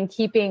perfectly in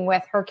keeping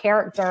with her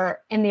character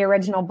in the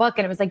original book.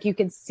 And it was like you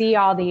could see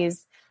all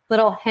these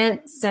little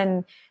hints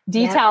and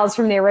details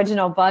from the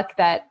original book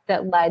that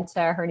led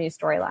to her new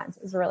storylines.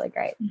 It was really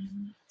great.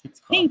 It's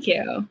cool. Thank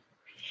you.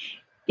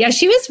 Yeah,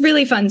 she was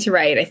really fun to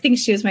write. I think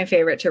she was my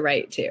favorite to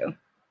write too.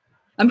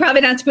 I'm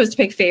probably not supposed to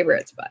pick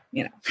favorites, but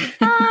you know.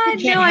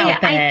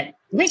 Can't help it.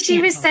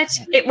 She was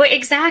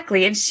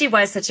exactly, and she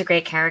was such a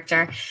great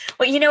character.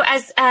 Well, you know,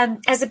 as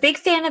a big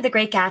fan of The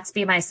Great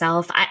Gatsby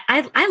myself,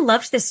 I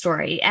loved this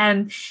story.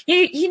 And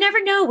you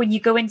never know when you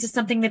go into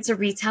something that's a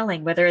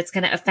retelling whether it's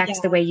going to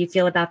affect the way you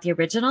feel about the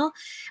original.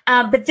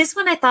 But this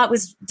one I thought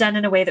was done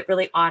in a way that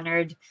really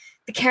honored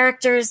the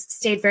characters,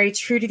 stayed very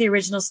true to the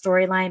original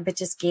storyline, but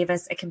just gave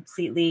us a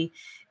completely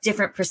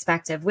different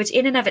perspective, which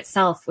in and of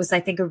itself was, I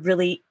think, a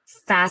really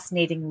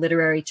fascinating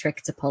literary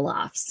trick to pull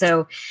off.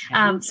 So,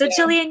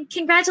 Jillian,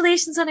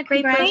 congratulations on a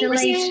great book.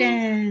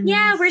 Congratulations.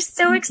 Yeah, we're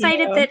so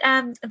excited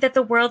that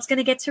the world's going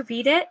to get to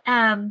read it.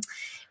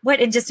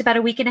 In just about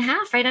a week and a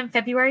half, right on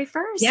February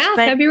 1st. Yeah,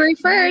 February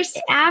 1st.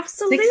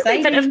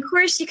 Absolutely. But of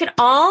course, you can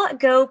all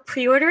go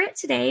pre-order it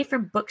today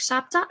from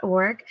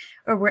bookshop.org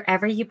or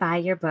wherever you buy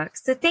your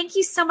books. So thank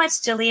you so much,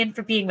 Jillian,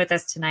 for being with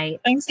us tonight.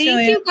 Thanks, Thank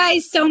Jillian. you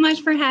guys so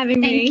much for having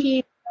me. Thank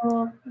you.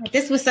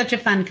 This was such a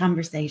fun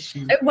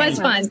conversation. It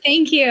was fun.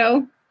 Thank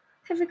you.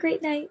 Have a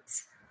great night.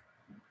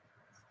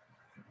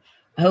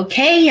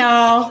 Okay,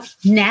 y'all.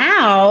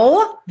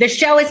 Now the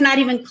show is not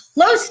even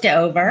close to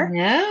over.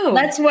 No.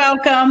 Let's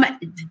welcome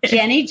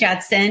Jenny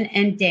Judson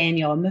and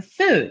Danielle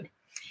Mahfood.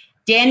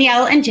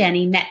 Danielle and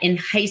Jenny met in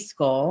high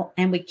school,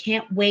 and we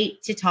can't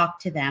wait to talk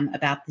to them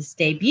about this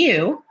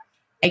debut,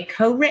 a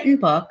co-written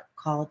book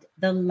called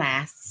The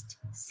Last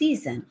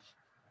Season.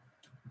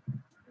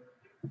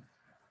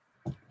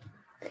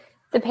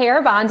 The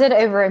pair bonded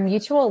over a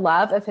mutual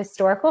love of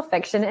historical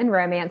fiction and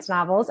romance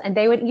novels, and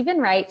they would even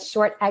write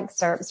short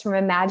excerpts from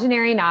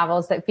imaginary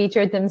novels that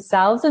featured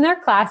themselves and their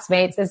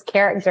classmates as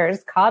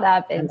characters caught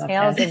up in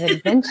tales of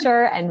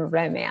adventure and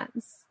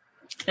romance.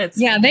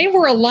 They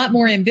were a lot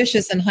more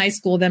ambitious in high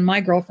school than my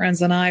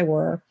girlfriends and I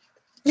were.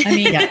 I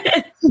mean,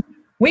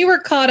 we were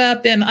caught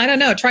up in, I don't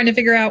know, trying to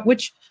figure out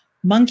which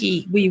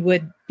monkey we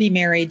would be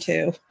married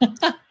to.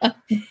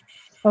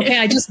 Okay,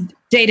 I just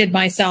dated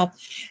myself.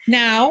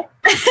 Now,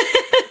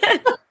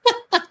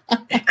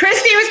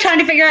 Christy was trying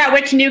to figure out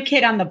which new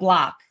kid on the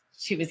block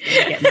she was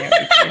going to get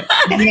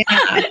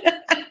married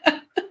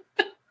to.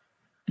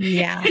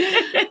 Yeah.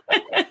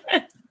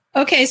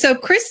 Okay, so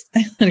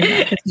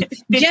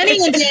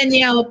Jenny and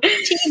Danielle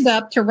teamed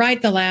up to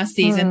write The Last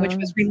Season, which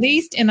was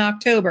released in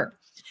October.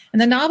 And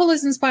the novel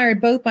is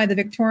inspired both by the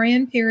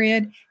Victorian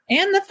period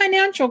and the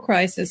financial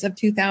crisis of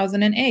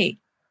 2008.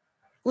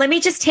 Let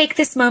me just take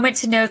this moment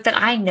to note that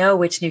I know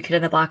which new kid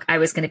on the block I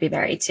was going to be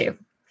married to.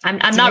 I'm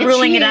not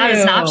ruling it out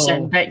as an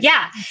option, but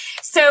yeah.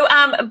 So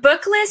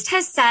Booklist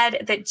has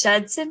said that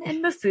Judson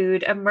and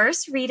Mahfood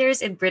immerse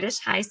readers in British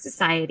high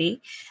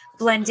society,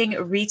 blending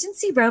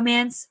Regency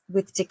romance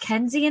with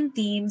Dickensian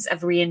themes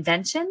of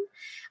reinvention,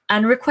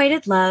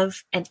 unrequited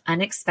love, and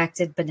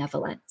unexpected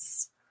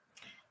benevolence.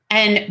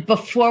 And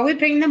before we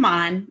bring them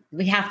on,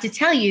 we have to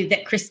tell you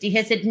that Christy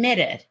has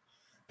admitted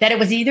that it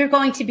was either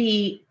going to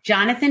be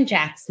Jonathan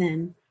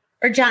Jackson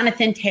or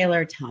Jonathan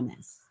Taylor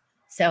Thomas.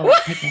 So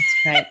I guess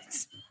right.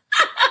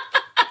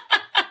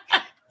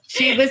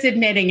 She was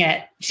admitting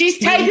it. She's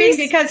typing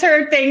because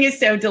her thing is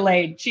so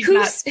delayed.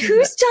 Who's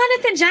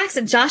Jonathan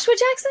Jackson? Joshua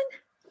Jackson?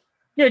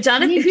 No,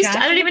 Jonathan.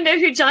 I don't even know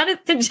who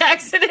Jonathan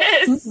Jackson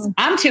is.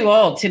 I'm too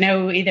old to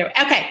know either.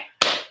 Okay.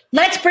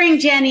 Let's bring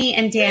Jenny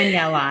and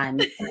Danielle on.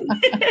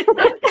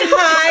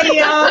 Hi,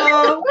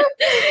 y'all.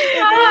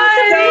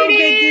 Hi, so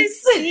ladies.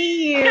 Good to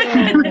see you.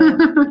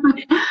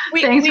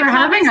 Thanks for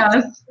having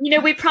us. You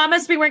know, we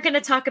promised we weren't going to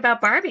talk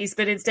about Barbies,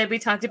 but instead we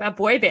talked about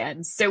boy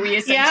bands. So we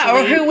essentially... Yeah,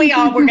 or who we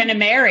all were going to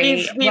marry.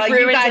 We've you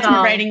guys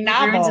were writing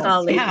novels. It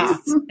all,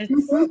 ladies.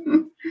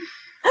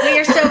 We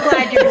are so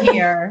glad you're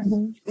here.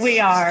 We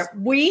are.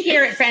 We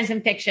here at Friends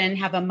in Fiction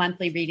have a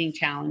monthly reading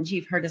challenge.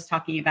 You've heard us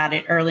talking about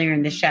it earlier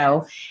in the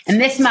show. And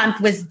this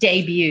month was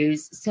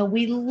debuts. So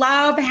we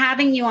love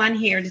having you on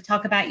here to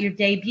talk about your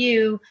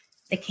debut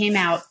that came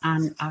out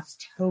on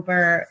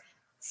October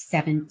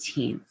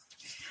 17th.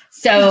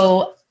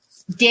 So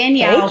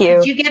Danielle,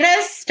 could you get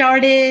us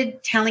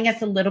started telling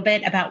us a little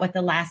bit about what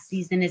The Last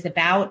Season is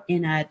about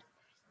in a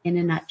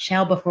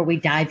nutshell before we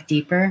dive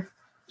deeper?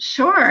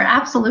 Sure,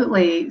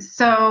 absolutely.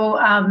 So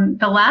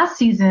the last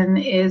season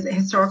is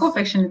historical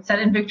fiction. It's set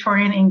in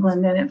Victorian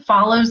England, and it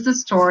follows the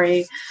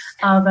story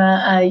of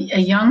a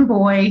young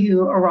boy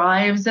who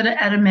arrives at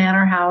a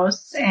manor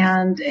house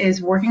and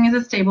is working as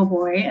a stable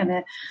boy,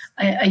 and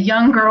a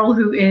young girl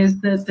who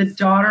is the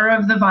daughter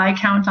of the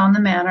Viscount on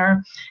the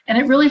manor. And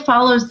it really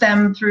follows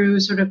them through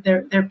sort of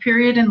their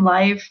period in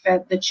life,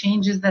 the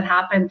changes that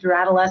happen through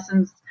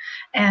adolescence,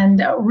 and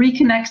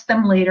reconnects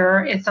them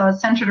later. It's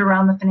centered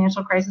around the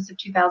financial crisis of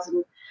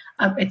 2000.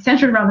 It's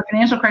centered around the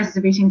financial crisis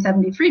of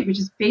 1873, which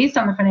is based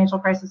on the financial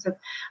crisis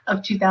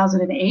of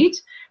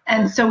 2008.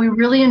 And so we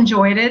really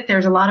enjoyed it.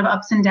 There's a lot of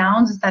ups and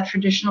downs. It's that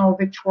traditional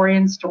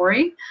Victorian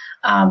story.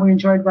 We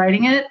enjoyed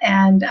writing it,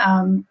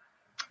 and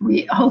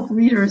we hope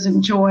readers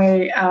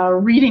enjoy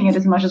reading it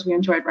as much as we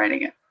enjoyed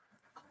writing it.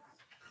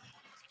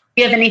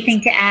 Do you have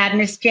anything to add,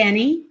 Miss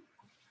Jenny?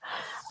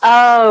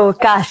 Oh,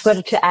 gosh,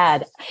 what to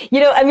add?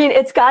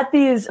 It's got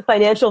these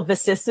financial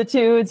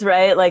vicissitudes,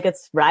 right? Like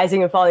it's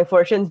rising and falling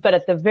fortunes, but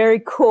at the very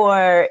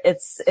core,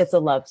 it's a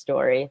love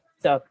story.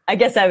 So I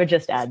guess I would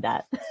just add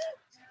that.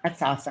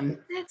 That's awesome.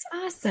 That's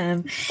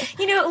awesome.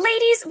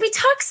 Ladies, we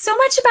talk so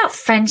much about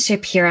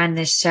friendship here on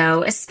this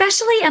show,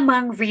 especially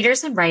among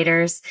readers and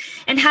writers,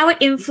 and how it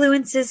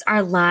influences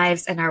our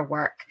lives and our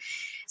work.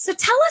 So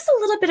tell us a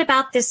little bit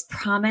about this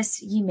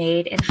promise you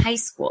made in high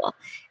school.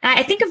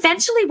 I think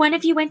eventually one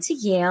of you went to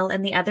Yale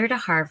and the other to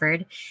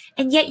Harvard,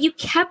 and yet you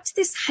kept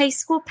this high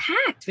school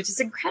pact, which is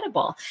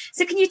incredible.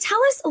 So can you tell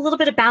us a little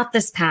bit about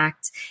this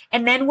pact,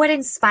 and then what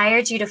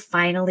inspired you to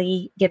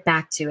finally get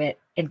back to it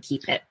and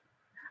keep it?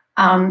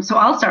 So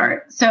I'll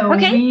start. So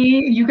okay.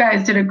 You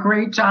guys did a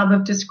great job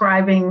of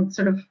describing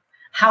sort of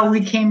how we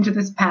came to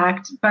this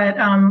pact, but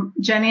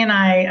Jenny and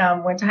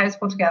I went to high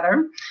school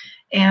together.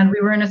 And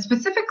we were in a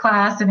specific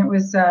class, and it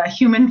was a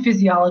human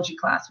physiology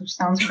class, which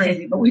sounds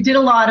crazy. But we did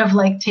a lot of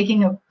like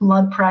taking a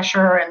blood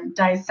pressure and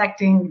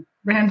dissecting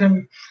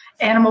random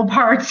animal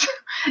parts.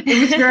 It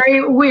was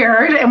very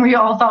weird, and we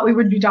all thought we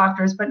would be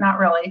doctors, but not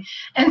really.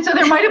 And so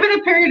there might have been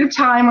a period of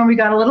time when we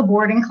got a little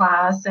bored in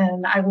class,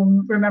 and I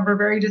will remember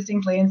very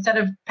distinctly, instead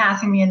of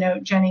passing me a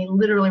note, Jenny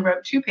literally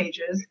wrote 2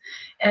 pages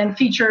and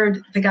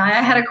featured the guy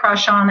I had a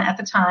crush on at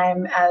the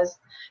time as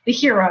the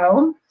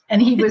hero.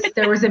 And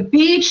there was a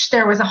beach,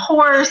 there was a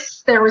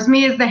horse, there was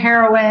me as the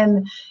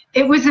heroine.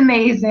 It was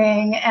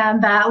amazing.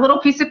 And that little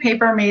piece of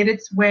paper made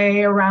its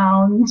way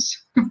around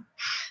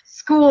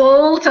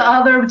school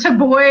to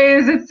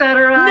boys,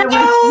 etc. No! It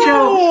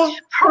was,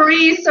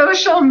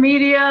 pre-social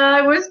media.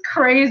 It was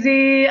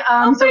crazy.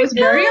 So it was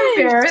very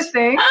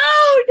embarrassing.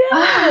 Oh, no.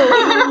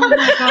 Oh,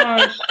 my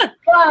gosh.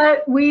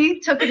 But we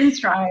took it in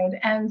stride.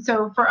 And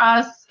so for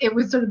us, it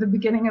was sort of the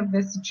beginning of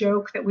this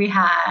joke that we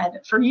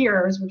had for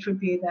years, which would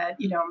be that,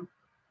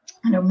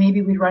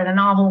 maybe we'd write a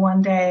novel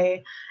one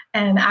day.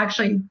 And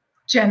actually,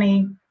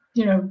 Jenny,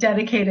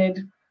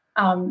 dedicated.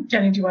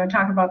 Jenny, do you want to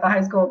talk about the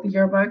high school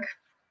yearbook?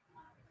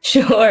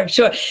 Sure.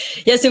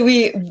 Yeah, so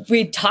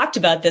we talked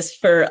about this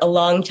for a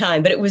long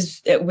time, but it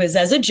was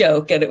as a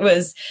joke, and it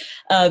was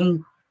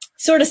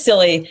sort of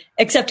silly,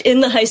 except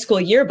in the high school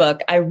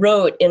yearbook, I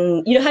wrote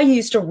in, how you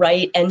used to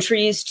write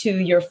entries to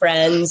your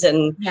friends,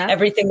 and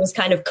everything was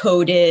kind of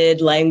coded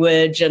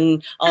language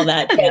and all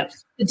that. Yeah.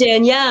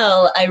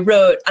 Danielle, I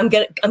wrote, I'm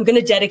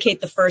gonna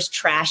dedicate the first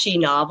trashy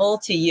novel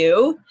to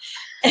you.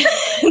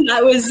 And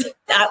that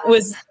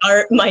was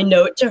my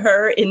note to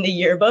her in the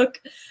yearbook.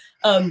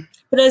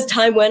 But as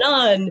time went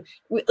on,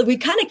 we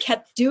kind of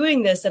kept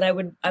doing this, and I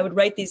would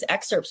write these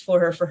excerpts for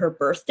her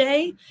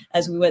birthday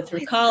as we went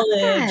through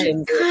college.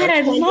 And God,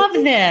 I love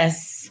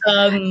this.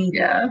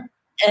 Yeah.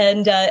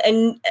 And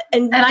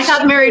I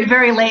got married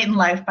very late in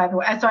life, by the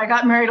way. So I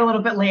got married a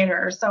little bit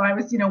later. So I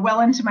was, well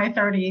into my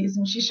 30s,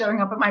 and she's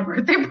showing up at my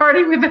birthday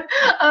party with,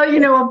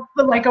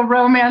 like a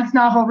romance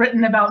novel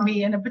written about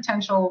me and a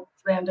potential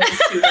random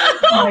student.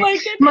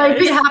 Might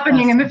be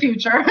happening in the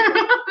future.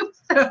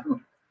 So.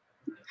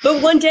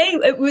 But one day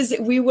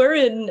we were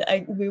in our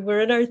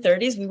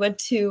 30s. We went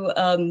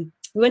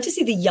to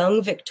see The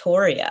Young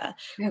Victoria,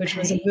 which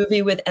was a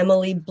movie with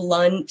Emily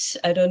Blunt.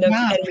 I don't know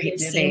if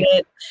anybody's seen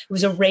it. It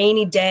was a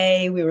rainy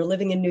day. We were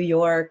living in New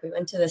York. We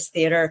went to this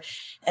theater,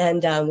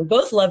 and we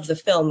both loved the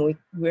film.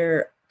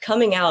 We're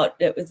coming out.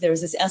 There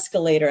was this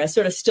escalator. I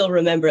sort of still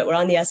remember it. We're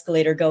on the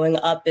escalator going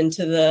up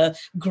into the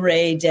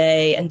gray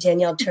day, and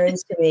Danielle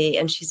turns to me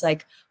and she's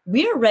like,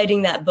 "We are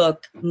writing that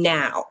book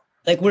now.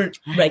 Like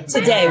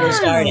today we're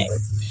starting."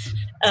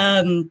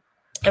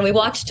 And we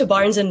walked to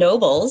Barnes and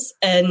Nobles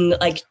and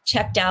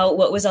checked out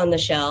what was on the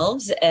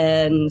shelves,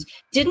 and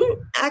didn't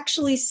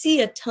actually see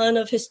a ton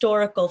of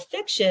historical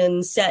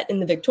fiction set in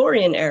the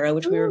Victorian era,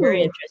 which we were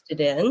very interested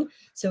in.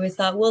 So we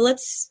thought, well,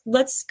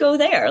 let's go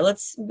there.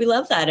 We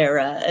love that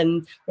era,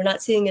 and we're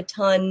not seeing a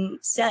ton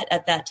set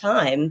at that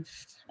time.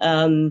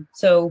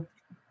 So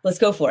let's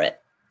go for it.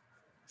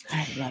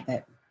 I love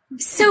it.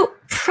 So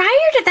prior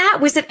to that,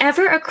 was it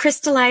ever a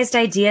crystallized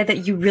idea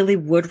that you really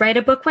would write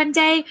a book one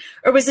day?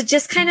 Or was it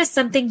just kind of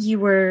something you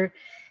were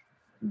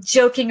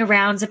joking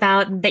around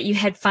about and that you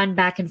had fun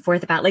back and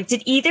forth about? Like,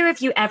 did either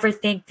of you ever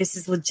think this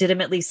is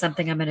legitimately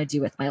something I'm going to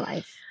do with my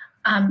life?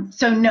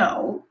 So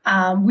no,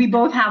 we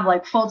both have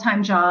like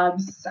full-time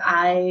jobs.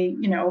 I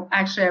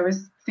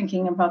was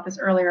thinking about this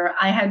earlier.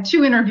 I had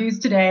 2 interviews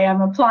today.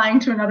 I'm applying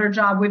to another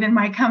job within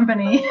my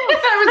company.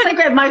 I was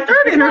like, my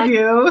 3rd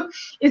interview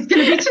is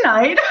going to be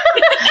tonight.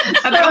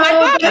 So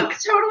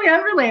that's totally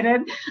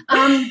unrelated.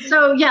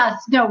 So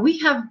yes, no,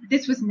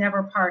 this was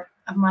never part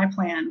of my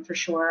plan for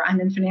sure.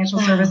 I'm in financial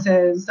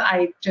services.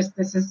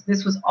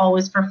 This was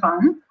always for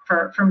fun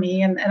for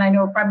me. And I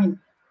know,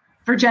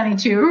 for Jenny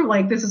too,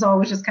 like this is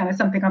always just kind of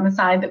something on the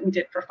side that we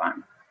did for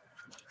fun.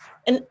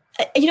 And,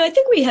 I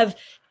think we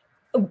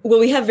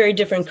have very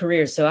different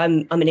careers. So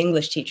I'm an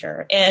English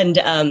teacher. And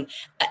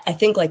I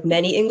think like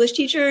many English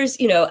teachers,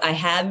 I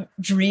have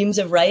dreams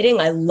of writing.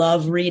 I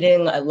love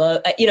reading. I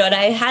love, and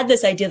I had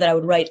this idea that I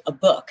would write a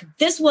book.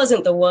 This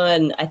wasn't the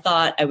one I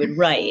thought I would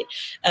write.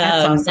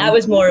 Awesome. That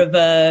was more of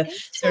a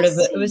sort of,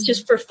 it was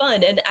just for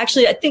fun. And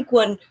actually, I think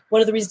one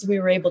of the reasons we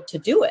were able to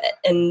do it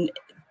and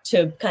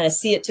to kind of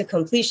see it to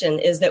completion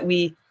is that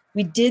we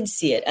did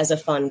see it as a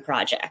fun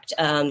project.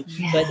 But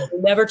we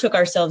never took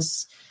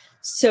ourselves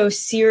so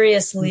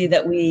seriously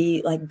that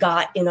we like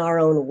got in our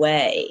own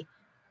way.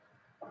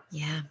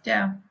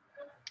 Yeah,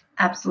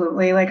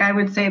 absolutely. Like I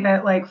would say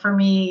that like for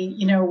me,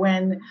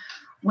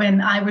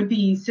 when I would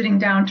be sitting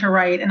down to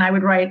write and I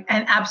would write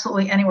and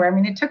absolutely anywhere. I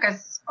mean, it took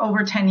us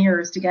over 10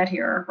 years to get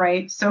here,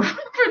 right? So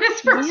for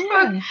this first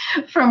book,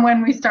 from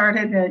when we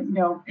started,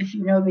 if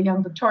you know The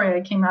Young Victoria,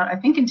 it came out, I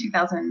think in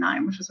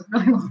 2009, which was a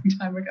really long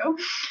time ago.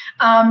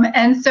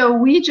 And so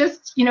we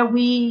just,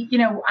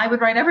 I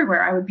would write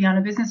everywhere. I would be on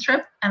a business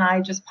trip and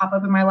I just pop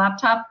up in my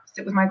laptop,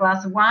 sit with my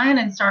glass of wine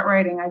and start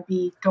writing. I'd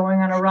be going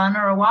on a run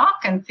or a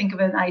walk and think of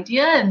an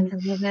idea and,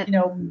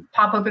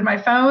 pop up in my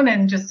phone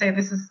and just say,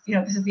 this is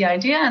the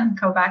idea and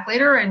go back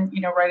later and,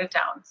 write it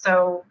down.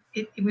 So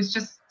it was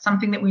just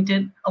something that we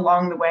did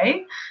along the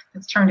way.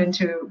 It's turned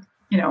into,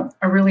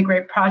 a really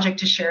great project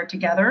to share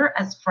together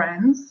as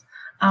friends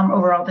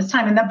over all this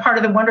time. And that part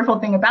of the wonderful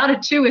thing about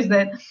it too is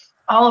that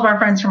all of our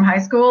friends from high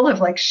school have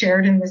like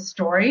shared in this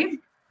story.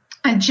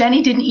 And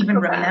Jenny didn't even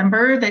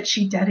remember that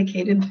she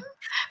dedicated,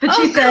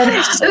 she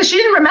said, she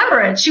didn't remember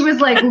it. She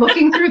was like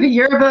looking through the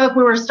yearbook.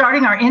 We were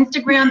starting our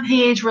Instagram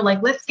page. We're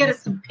like, let's get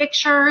us some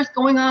pictures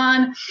going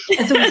on.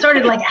 And so we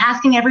started like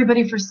asking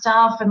everybody for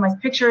stuff and like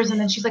pictures. And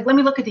then she's like, let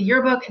me look at the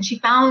yearbook. And she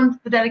found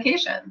the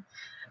dedication.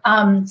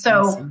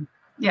 Awesome.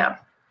 Yeah,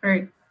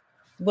 very.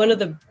 One of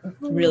the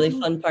really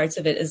fun parts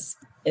of it is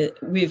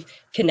we've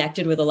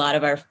connected with a lot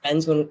of our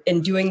friends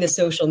in doing the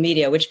social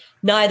media, which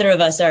neither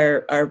of us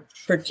are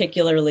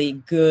particularly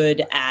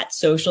good at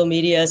social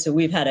media. So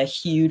we've had a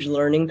huge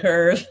learning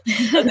curve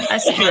about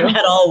how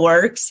that all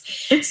works.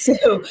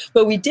 So,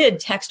 but we did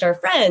text our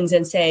friends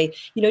and say,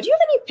 do you have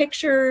any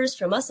pictures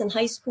from us in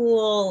high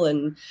school?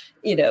 And,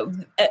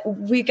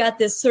 we got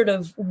this sort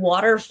of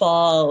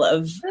waterfall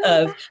of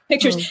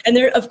pictures. And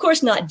they're, of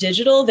course, not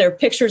digital. They're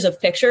pictures of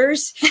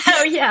pictures.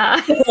 Oh,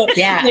 yeah.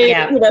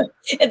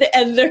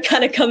 And they're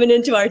kind of coming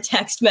into our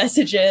text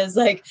messages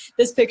like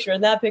this picture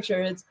and that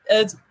picture.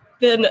 It's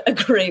been a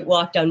great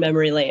walk down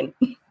memory lane.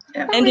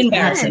 And embarrassing.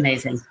 That's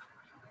amazing.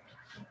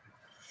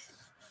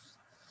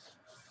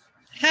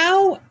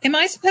 How am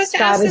I supposed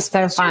to ask this?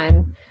 That is so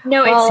fun.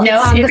 No,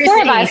 the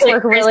 4 of us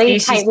work really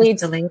tightly.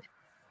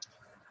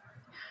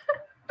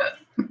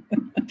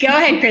 Go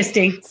ahead,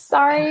 Christy.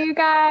 Sorry, you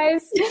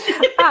guys.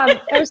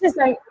 It was just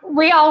like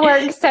we all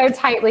work so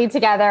tightly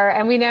together,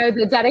 and we know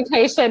the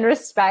dedication,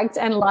 respect,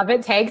 and love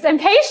it takes, and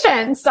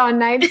patience on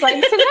nights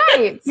like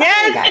tonight.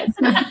 Yes.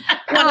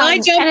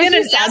 I jump in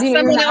and ask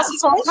someone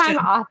else's full-time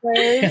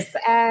authors,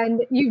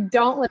 and you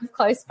don't live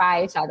close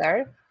by each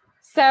other.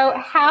 So,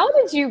 how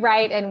did you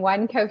write in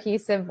one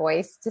cohesive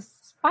voice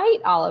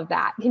despite all of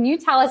that? Can you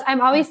tell us?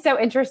 I'm always so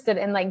interested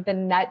in like the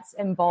nuts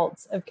and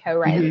bolts of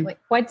co-writing. Mm-hmm. Like,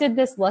 what did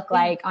this look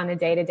like on a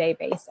day-to-day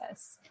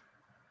basis?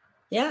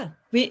 Yeah.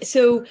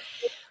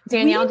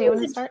 Danielle, do you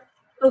want to start?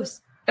 I'll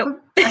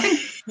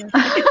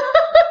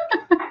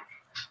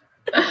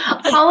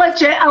let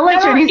Jenny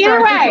start.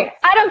 Either way,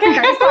 I don't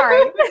care.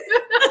 Sorry.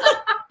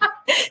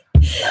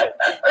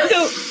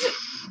 So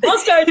I'll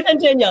start and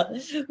Danielle.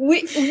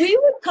 We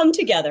would come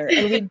together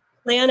and we'd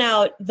plan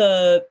out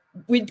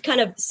we'd kind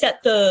of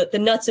set the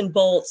nuts and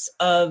bolts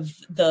of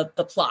the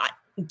plot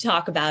and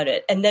talk about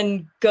it, and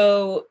then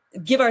go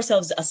give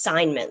ourselves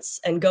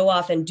assignments and go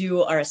off and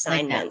do our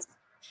assignments.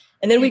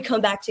 And then we'd come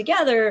back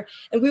together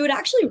and we would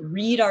actually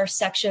read our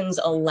sections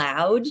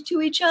aloud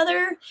to each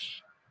other.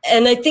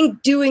 And I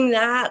think doing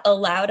that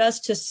allowed us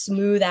to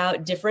smooth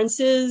out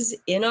differences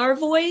in our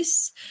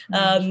voice,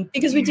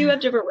 because we do have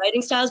different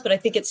writing styles, but I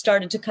think it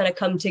started to kind of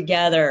come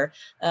together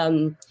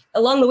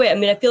along the way. I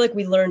mean, I feel like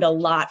we learned a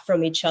lot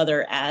from each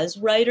other as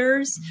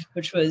writers,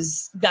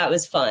 that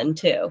was fun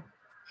too.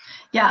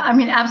 Yeah, I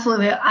mean,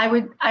 absolutely. I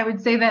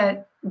would say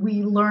that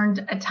we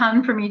learned a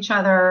ton from each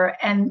other,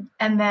 and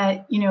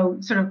that,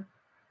 sort of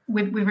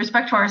with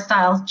respect to our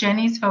styles,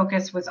 Jenny's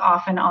focus was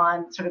often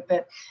on sort of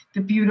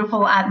the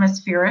beautiful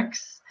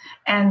atmospherics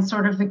and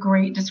sort of the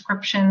great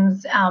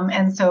descriptions.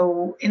 And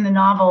so in the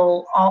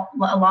novel,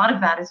 a lot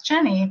of that is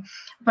Jenny,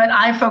 but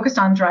I focused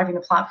on driving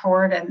the plot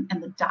forward and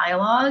the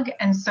dialogue.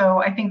 And so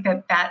I think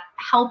that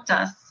helped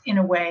us in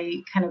a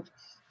way kind of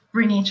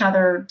bring each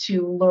other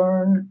to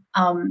learn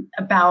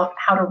about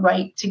how to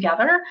write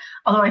together.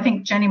 Although I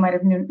think Jenny might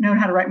have known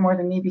how to write more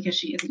than me because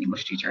she is an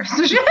English teacher.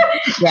 So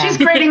she's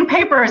grading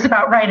papers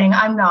about writing.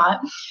 I'm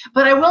not.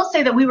 But I will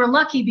say that we were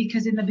lucky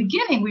because in the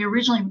beginning, we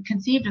originally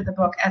conceived of the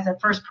book as a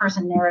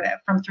first-person narrative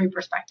from 3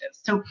 perspectives.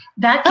 So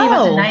that gave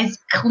us a nice,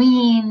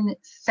 clean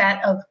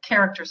set of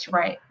characters to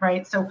write,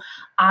 right? So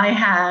I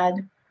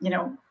had,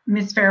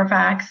 Miss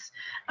Fairfax,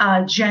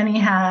 Jenny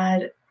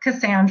had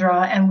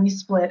Cassandra, and we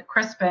split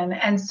Crispin.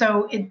 And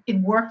so it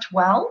worked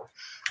well.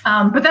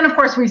 But then, of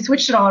course, we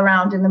switched it all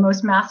around in the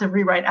most massive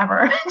rewrite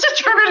ever to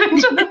turn it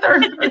into the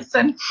 3rd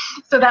person.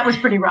 So that was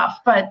pretty rough,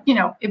 but,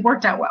 it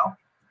worked out well.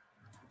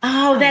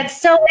 Oh, that's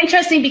so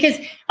interesting because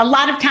a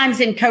lot of times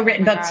in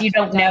co-written books, you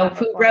don't know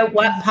who wrote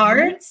what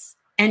parts,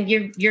 and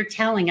you're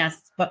telling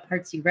us what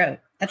parts you wrote.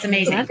 That's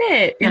amazing. Love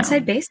it.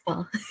 Inside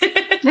baseball.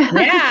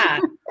 Yeah.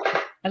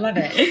 I love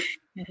it.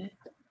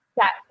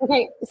 Yeah.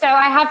 Okay. So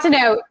I have to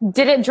know,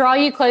 did it draw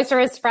you closer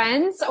as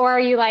friends, or are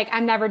you like,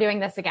 I'm never doing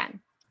this again?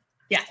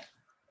 Yeah.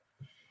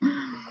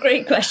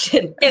 Great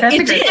question.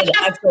 It did,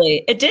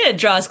 actually. It did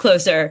draw us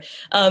closer.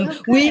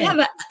 We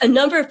have a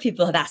number of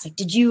people have asked, like,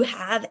 did you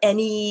have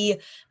any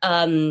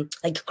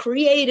like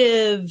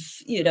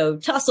creative,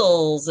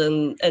 tussles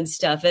and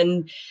stuff?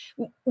 And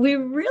we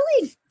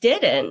really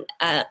didn't.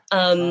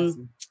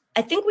 Awesome.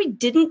 I think we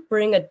didn't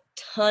bring a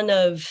ton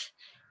of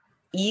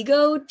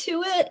ego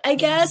to it, I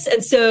guess.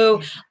 And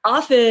so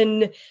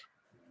often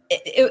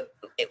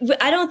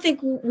I don't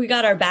think we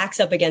got our backs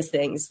up against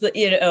things,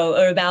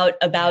 or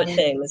about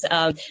things.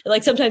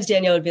 Like sometimes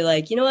Danielle would be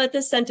like, you know what,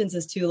 this sentence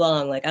is too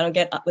long. Like, I don't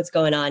get what's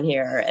going on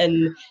here.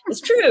 And it's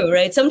true,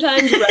 right?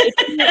 Sometimes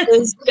writing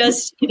is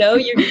just, you got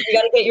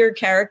to get your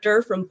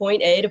character from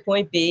point A to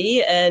point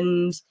B,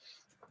 and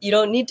you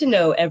don't need to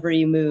know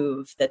every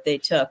move that they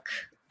took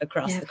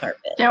across the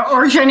carpet. Yeah,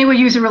 or Jenny would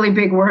use a really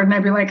big word and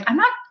I'd be like,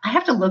 I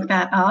have to look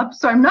that up,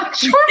 so I'm not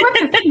sure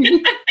what this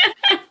means.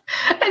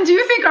 And do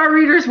you think our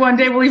readers one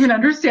day will even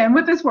understand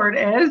what this word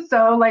is?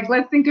 So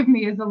let's think of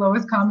me as the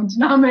lowest common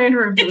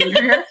denominator of the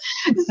reader here.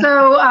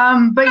 So,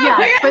 but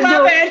yeah, but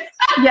no,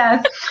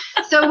 yes.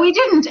 So we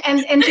didn't.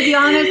 And to be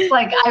honest,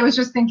 I was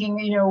just thinking,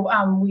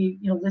 we,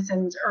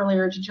 listened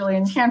earlier to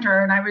Jillian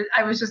Coantor, and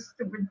I was just,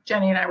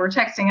 Jenny and I were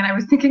texting, and I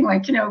was thinking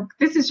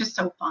this is just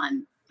so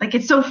fun.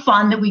 It's so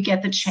fun that we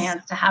get the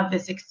chance to have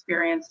this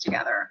experience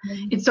together.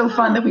 It's so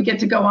fun that we get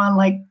to go on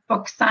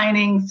book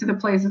signings to the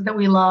places that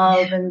we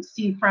love and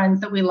see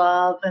friends that we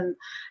love and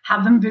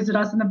have them visit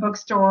us in the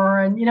bookstore.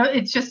 And,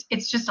 it's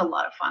just a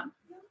lot of fun.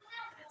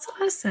 That's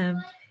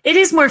awesome. It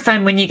is more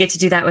fun when you get to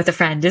do that with a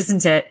friend,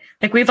 isn't it?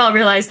 We've all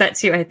realized that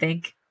too, I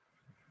think.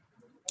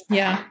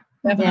 Yeah,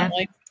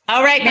 definitely. Yeah.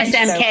 All right, Miss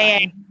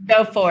MKA,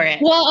 go for it.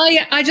 Well,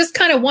 I just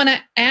kind of want to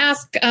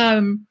ask,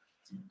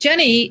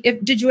 Jenny,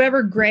 did you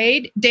ever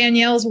grade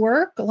Danielle's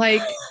work?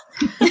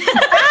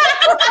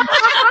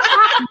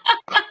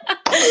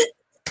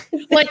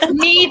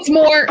 Needs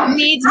more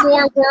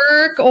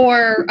work,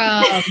 or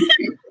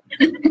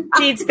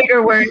needs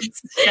bigger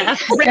words. Yeah.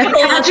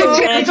 Not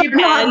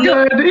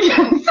good.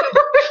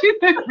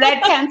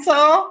 Red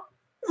pencil.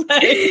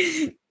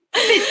 I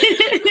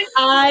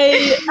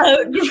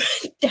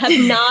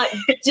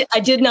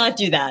did not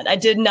do that. I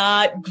did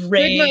not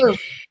grade.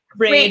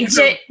 Wait,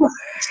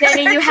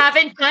 Jenny, you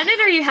haven't done it,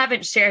 or you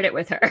haven't shared it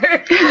with her?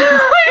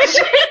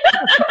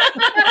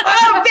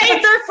 Oh,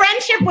 their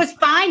friendship was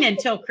fine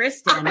until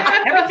Kristen.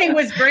 Everything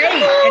was great.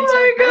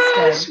 Oh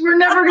my gosh, we're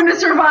never going to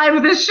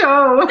survive this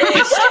show. It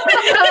was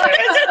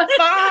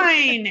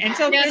fine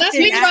until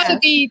Kristen. We try to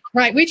be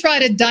right. We try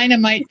to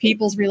dynamite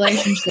people's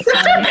relationships.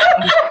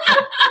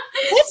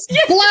 Let's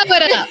blow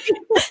it up.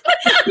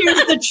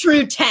 Here's the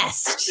true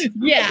test.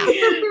 Yeah.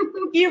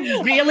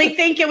 You really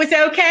think it was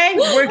okay?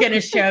 We're going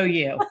to show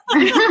you.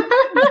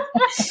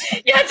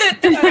 Yeah,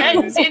 the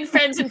friends in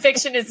Friends and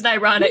Fiction is an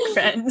ironic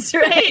friends,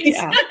 right?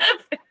 Yeah.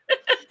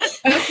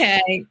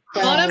 Okay.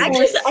 I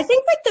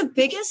think the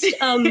biggest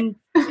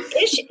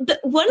issue,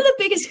 one of the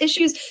biggest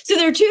issues. So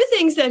there are 2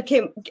 things that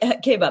came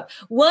up.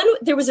 One,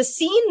 there was a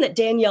scene that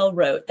Danielle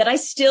wrote that I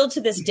still to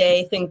this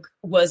day think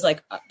was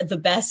the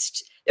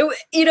best.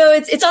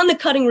 It's on the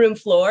cutting room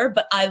floor,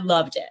 but I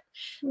loved it.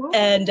 Whoa.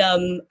 And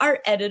our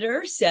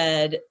editor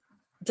said,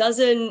 it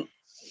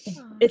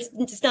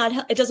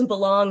doesn't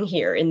belong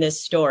here in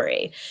this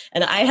story.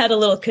 And I had a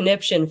little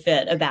conniption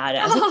fit about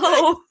it. I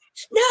was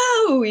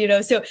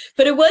no, so,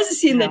 but it was a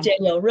scene that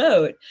Danielle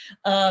wrote.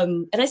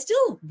 And I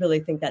still really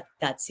think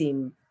that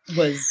scene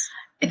was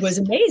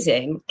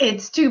amazing.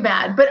 It's too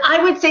bad. But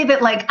I would say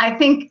that I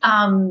think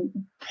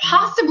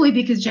possibly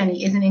because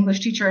Jenny is an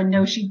English teacher and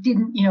no, she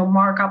didn't,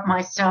 mark up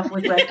my stuff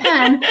with red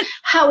pen.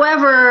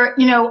 However,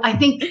 I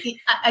think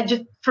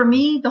for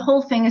me, the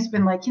whole thing has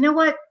been you know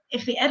what?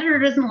 if the editor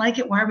doesn't like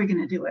it, why are we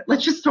going to do it?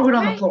 Let's just throw it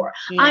on the floor.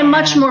 Yeah. I'm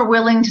much more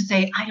willing to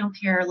say, I don't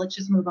care. Let's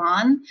just move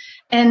on.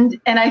 And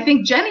I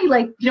think Jenny,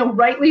 like,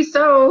 rightly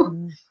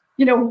so,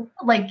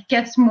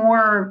 gets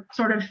more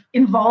sort of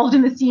involved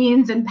in the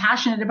scenes and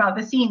passionate about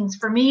the scenes.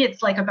 For me,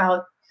 it's like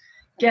about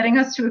getting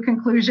us to a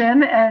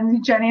conclusion.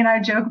 And Jenny and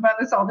I joke about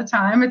this all the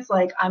time. It's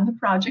like, I'm the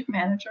project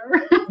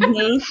manager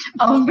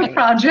of the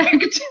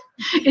project.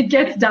 It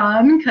gets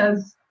done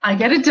because I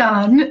get it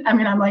done. I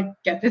mean, I'm like,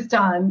 get this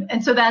done.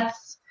 And so that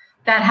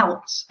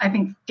helped, I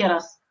think, get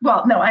us.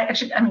 Well, no,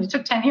 it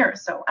took 10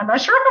 years, so I'm not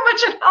sure how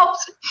much it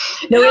helped.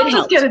 No, it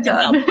helped get it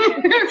done.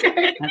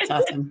 Okay. That's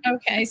awesome.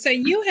 Okay, so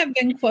you have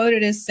been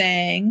quoted as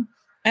saying,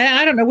 and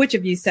I don't know which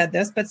of you said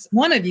this, but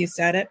one of you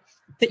said it,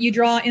 that you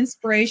draw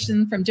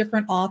inspiration from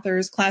different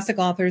authors, classic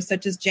authors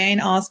such as Jane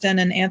Austen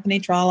and Anthony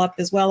Trollope,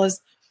 as well as,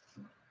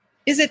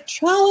 is it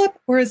Trollope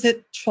or is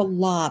it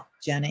Trollope,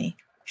 Jenny?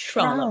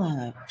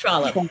 Trollope.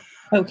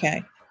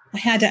 Okay, I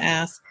had to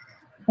ask.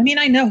 I mean,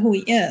 I know who he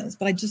is,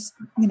 but I just,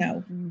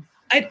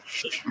 I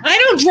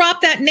don't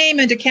drop that name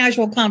into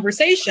casual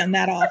conversation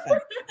that often.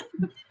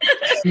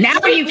 Now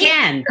you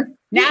can.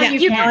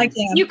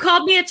 You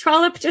called me a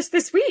trollop just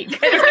this week.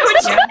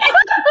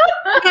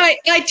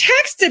 I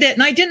texted it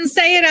and I didn't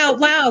say it out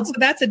loud, so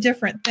that's a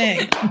different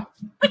thing.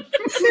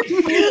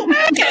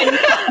 Okay.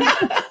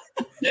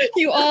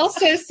 You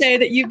also say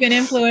that you've been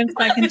influenced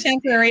by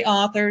contemporary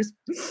authors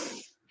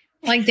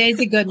like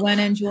Daisy Goodwin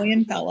and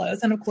Julian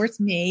Fellows, and of course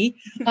me.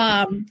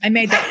 I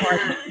made that part.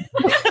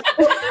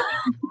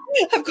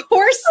 Of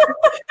course,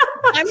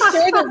 I'm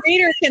sure the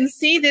reader can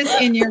see this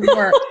in your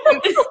work.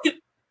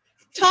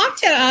 Talk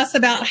to us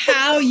about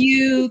how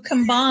you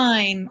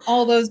combine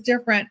all those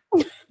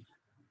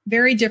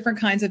very different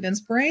kinds of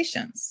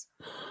inspirations.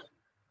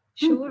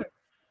 Sure.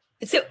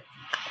 So,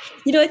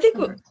 I think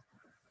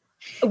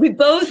we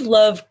both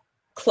love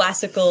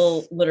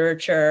classical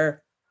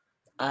literature.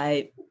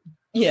 I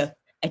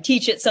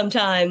teach it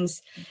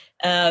sometimes,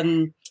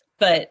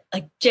 but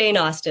like Jane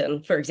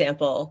Austen, for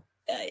example,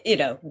 we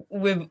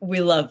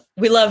love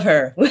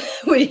her.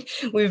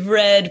 We've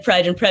read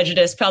Pride and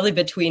Prejudice probably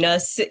between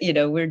us.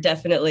 We're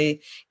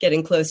definitely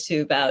getting close to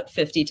about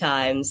 50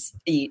 times,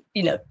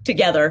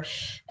 together,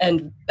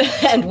 and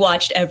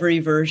watched every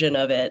version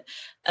of it.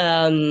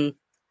 I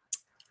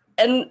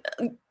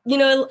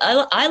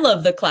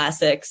love the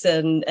classics,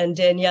 and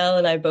Danielle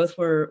and I both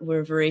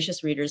were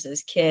voracious readers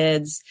as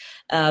kids.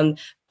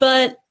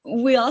 But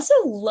we also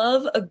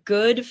love a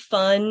good,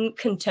 fun,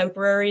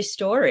 contemporary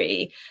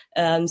story,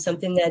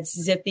 something that's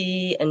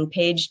zippy and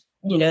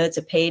it's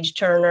a page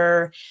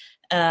turner.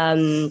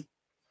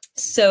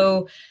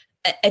 So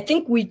I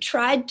think we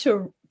tried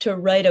to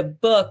write a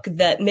book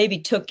that maybe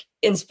took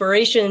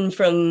inspiration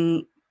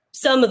from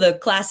some of the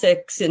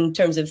classics in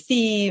terms of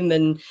theme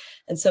and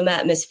some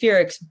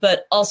atmospherics,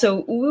 but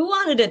also we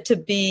wanted it to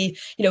be,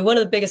 one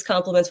of the biggest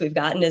compliments we've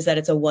gotten is that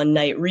it's a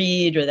one-night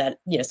read, or that,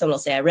 someone will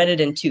say, I read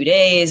it in 2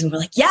 days. And we're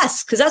like,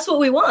 yes, because that's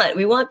what we want.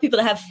 We want people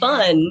to have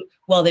fun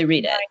while they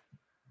read it.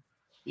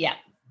 Yeah.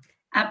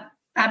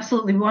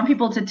 Absolutely. We want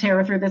people to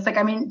tear through this.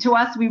 To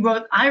us, we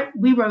wrote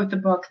the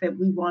book that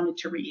we wanted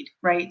to read,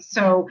 right?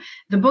 So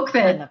the book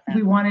that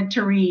we wanted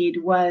to read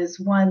was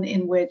one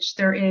in which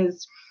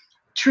there's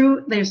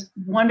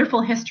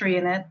wonderful history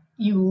in it.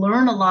 You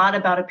learn a lot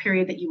about a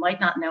period that you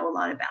might not know a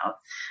lot about.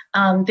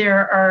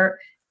 There are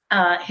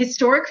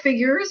historic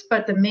figures,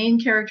 but the main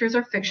characters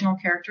are fictional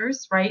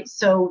characters, right?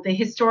 So the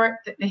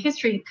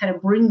history kind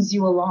of brings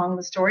you along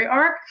the story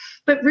arc,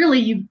 but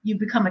really you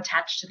become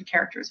attached to the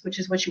characters, which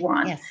is what you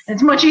want. Yes. And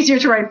it's much easier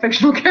to write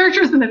fictional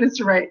characters than it is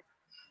to write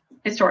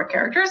historic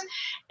characters.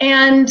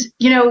 And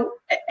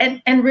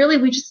and really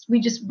we just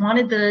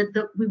wanted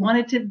we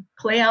wanted to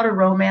play out a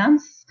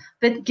romance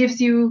that gives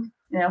you,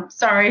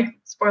 sorry,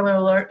 spoiler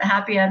alert, a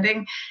happy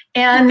ending.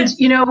 And,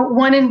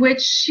 one in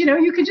which,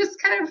 you can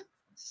just kind of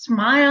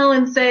smile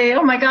and say,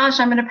 oh my gosh,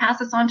 I'm going to pass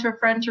this on to a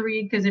friend to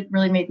read because it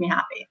really made me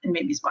happy and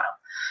made me smile.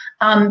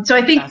 So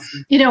I think,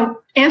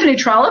 Anthony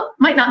Trollope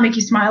might not make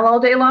you smile all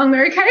day long,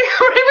 Mary Kay,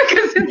 right?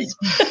 Because it's,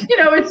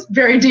 it's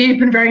very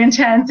deep and very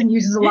intense and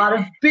uses a lot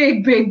of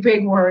big, big,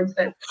 big words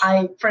that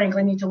I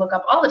frankly need to look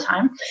up all the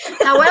time.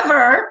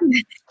 However,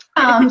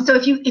 so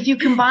if you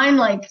combine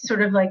the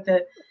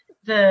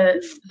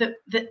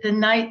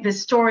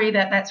story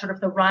that sort of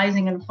the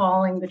rising and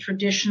falling, the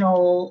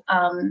traditional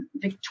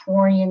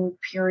Victorian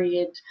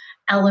period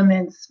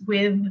elements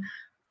with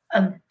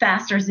a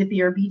faster,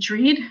 zippier beach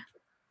read,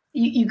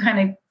 you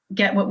kind of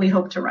get what we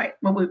hope to write,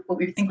 what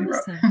we think we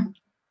wrote.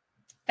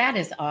 That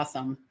is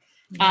awesome.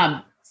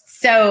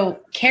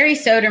 So Carrie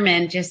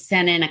Soderman just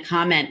sent in a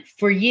comment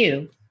for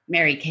you,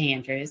 Mary Kay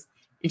Andrews,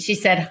 and she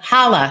said,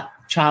 "Holla,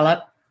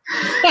 Trollope."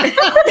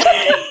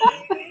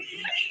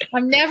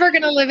 I'm never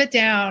going to live it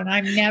down.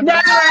 Never.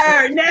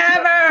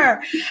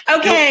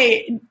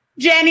 Okay,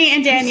 Jenny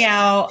and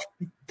Danielle,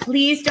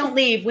 please don't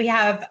leave. We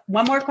have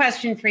one more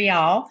question for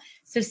y'all.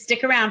 So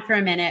stick around for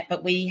a minute,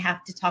 but we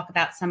have to talk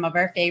about some of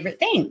our favorite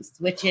things,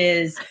 which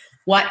is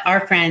what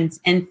our friends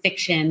and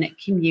fiction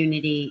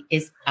community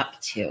is up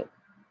to.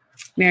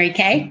 Mary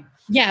Kay?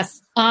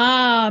 Yes.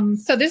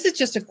 So this is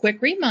just a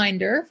quick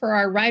reminder for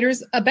our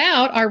writers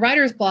about our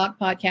Writer's Block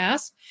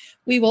podcast.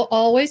 We will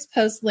always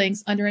post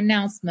links under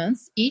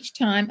announcements each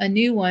time a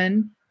new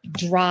one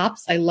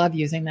drops. I love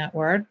using that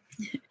word.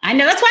 I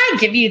know. That's why I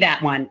give you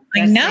that one.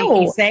 I know. So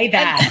you can say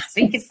that. So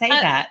you can say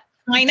that.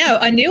 I know.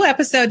 A new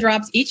episode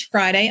drops each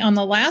Friday. On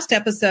the last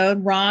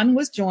episode, Ron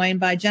was joined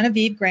by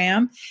Genevieve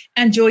Graham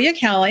and Julia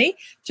Kelly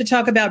to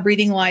talk about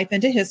breathing life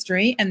into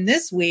history. And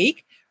this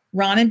week,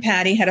 Ron and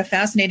Patty had a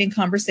fascinating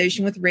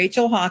conversation with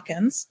Rachel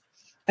Hawkins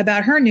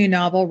about her new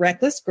novel,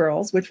 Reckless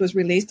Girls, which was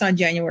released on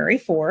January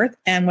 4th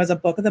and was a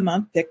Book of the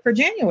Month pick for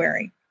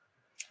January.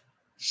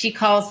 She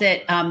calls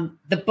it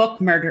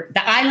the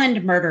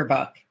Island Murder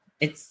Book.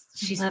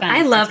 She's fun.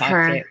 I love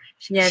her. To.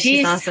 Yeah,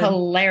 she's awesome.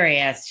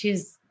 Hilarious.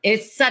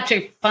 It's such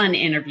a fun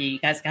interview. You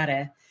guys got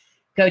to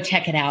go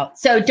check it out.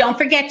 So don't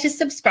forget to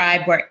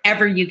subscribe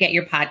wherever you get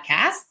your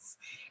podcasts.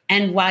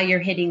 And while you're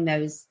hitting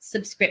those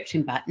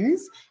subscription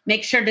buttons,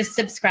 make sure to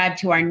subscribe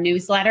to our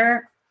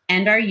newsletter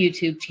and our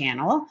YouTube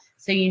channel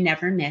so you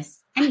never miss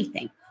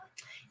anything.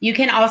 You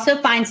can also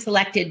find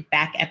selected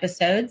back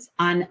episodes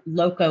on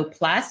Loco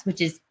Plus,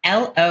 which is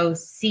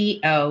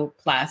LOCO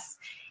Plus.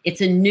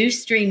 It's a new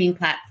streaming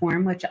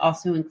platform, which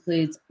also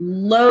includes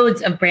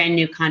loads of brand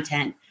new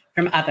content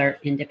from other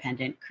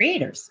independent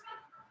creators.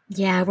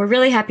 Yeah, we're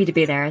really happy to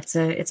be there. It's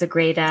a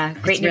great new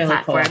really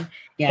platform. Cool.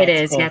 Yeah, it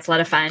is. Cool. Yeah, it's a lot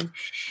of fun.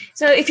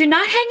 So if you're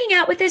not hanging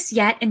out with us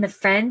yet in the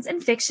Friends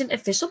and Fiction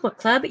official book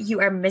club, you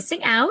are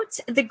missing out.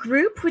 The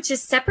group, which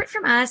is separate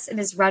from us and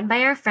is run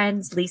by our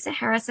friends Lisa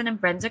Harrison and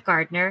Brenda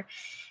Gardner,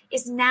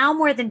 is now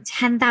more than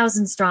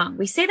 10,000 strong.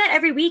 We say that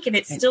every week and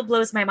it still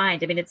blows my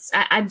mind. I mean,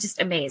 I'm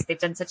just amazed. They've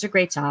done such a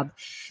great job.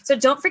 So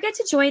don't forget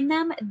to join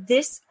them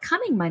this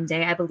coming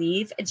Monday, I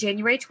believe,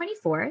 January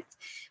 24th,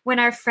 when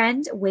our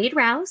friend Wade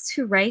Rouse,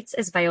 who writes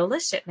as Viola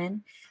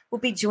Shipman, will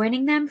be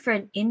joining them for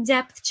an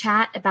in-depth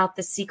chat about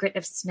The Secret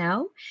of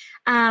Snow.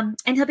 And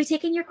he'll be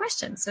taking your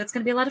questions. So it's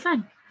going to be a lot of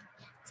fun.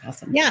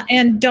 That's awesome. Yeah.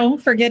 And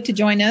don't forget to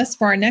join us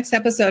for our next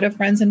episode of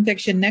Friends and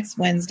Fiction next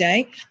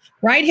Wednesday,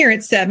 right here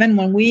at 7,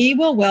 when we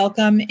will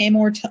welcome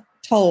Amor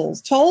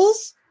Tolls.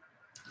 Tolls?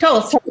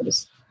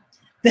 Tolls.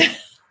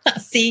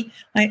 See,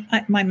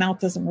 my mouth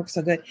doesn't work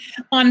so good.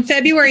 On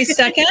February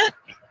 2nd,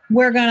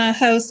 we're going to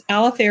host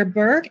Alafair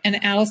Burke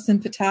and Allison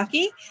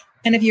Pataki.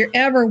 And if you're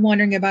ever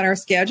wondering about our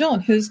schedule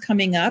and who's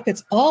coming up,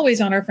 it's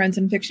always on our Friends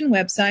and Fiction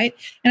website,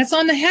 and it's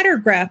on the header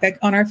graphic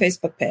on our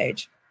Facebook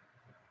page.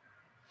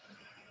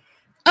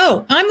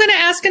 Oh, I'm going to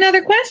ask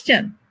another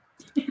question.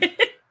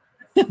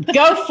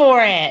 Go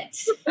for it.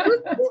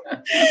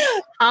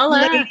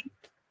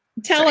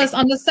 Tell us,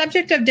 on the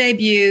subject of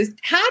debuts,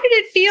 how did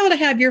it feel to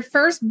have your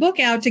first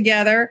book out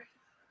together,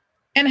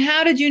 and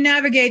how did you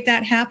navigate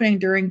that happening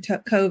during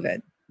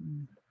COVID?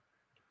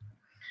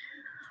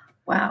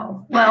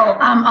 Wow. Well,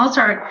 I'll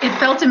start. It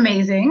felt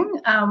amazing.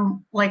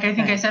 Like I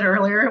think I said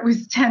earlier, it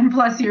was 10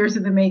 plus years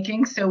in the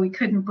making, so we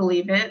couldn't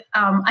believe it.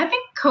 I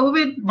think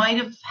COVID might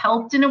have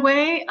helped in a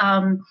way.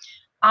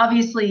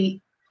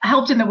 Obviously,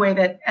 helped in the way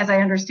that, as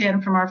I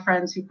understand from our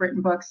friends who've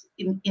written books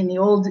in the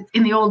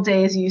old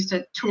days, you used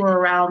to tour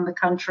around the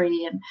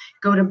country and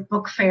go to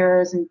book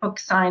fairs and book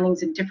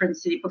signings in different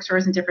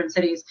bookstores in different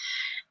cities.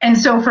 And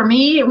so for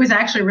me, it was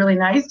actually really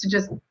nice to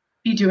just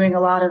be doing a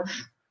lot of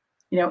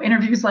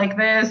interviews like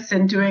this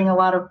and doing a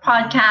lot of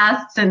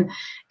podcasts and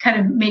kind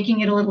of making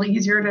it a little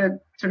easier to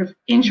sort of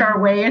inch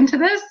our way into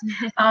this.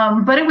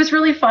 But it was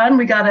really fun.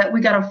 We got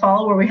a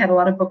fall where we had a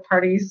lot of book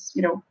parties,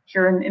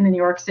 here in the New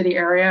York City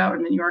area or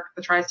in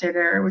the tri-state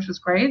area, which was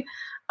great.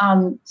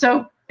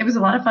 So it was a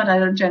lot of fun. I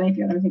don't know, Jenny, if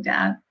you have anything to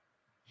add.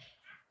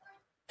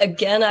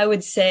 Again, I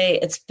would say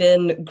it's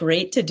been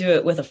great to do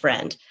it with a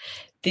friend,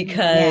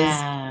 because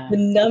the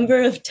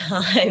number of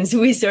times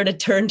we sort of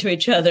turn to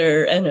each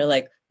other and are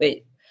like,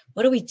 wait,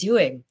 what are we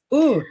doing?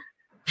 Ooh,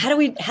 how do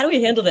we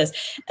handle this?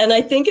 And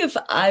I think if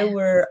I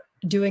were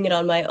doing it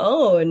on my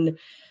own,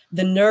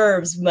 the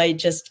nerves might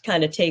just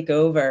kind of take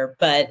over,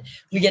 but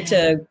we get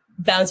to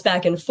bounce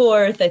back and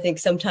forth. I think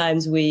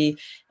sometimes we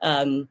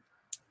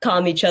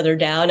calm each other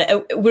down.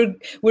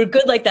 We're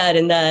good like that,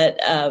 in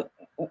that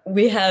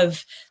we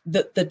have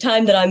the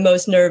time that I'm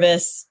most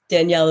nervous,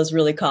 Danielle is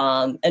really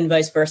calm, and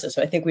vice versa.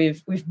 So I think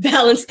we've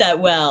balanced that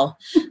well.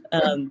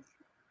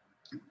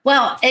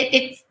 Well,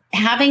 it's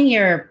having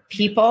your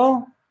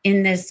people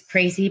in this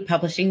crazy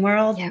publishing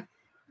world. Yeah.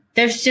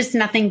 There's just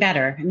nothing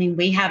better. I mean,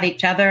 we have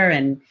each other,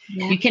 and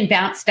you can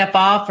bounce stuff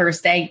off or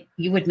say,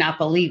 you would not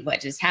believe what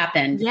just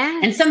happened.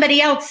 Yes. And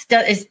somebody else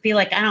be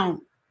like, I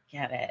don't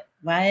get it.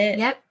 What?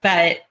 Yep.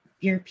 But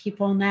your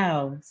people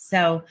know.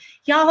 So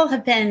y'all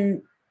have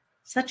been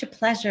such a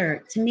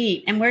pleasure to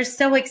meet, and we're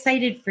so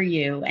excited for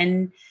you.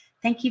 And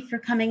thank you for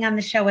coming on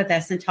the show with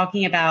us and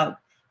talking about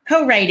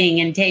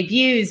co-writing and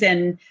debuts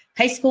and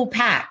high school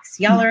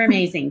packs. Y'all are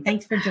amazing.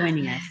 Thanks for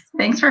joining us.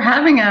 Thanks for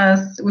having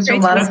us. It was a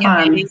lot of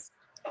fun. You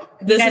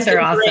guys are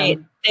awesome. Great.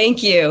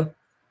 Thank you.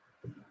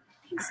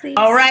 Thanks,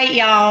 all right,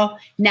 y'all.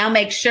 Now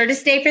make sure to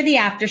stay for the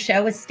after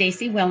show with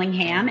Stacey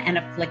Willingham and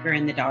A Flicker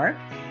in the Dark.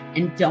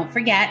 And don't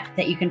forget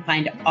that you can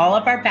find all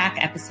of our back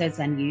episodes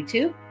on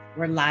YouTube.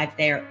 We're live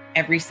there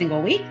every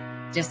single week,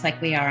 just like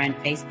we are on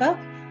Facebook.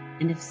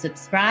 And if you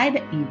subscribe,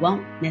 you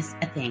won't miss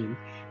a thing.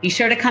 Be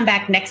sure to come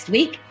back next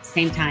week,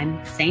 same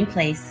time, same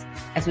place,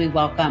 as we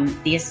welcome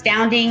the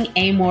astounding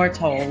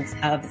immortals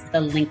of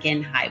the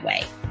Lincoln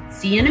Highway.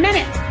 See you in a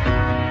minute.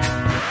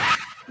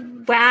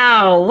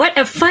 Wow, what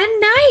a fun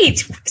night.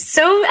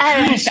 So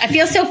Gosh, I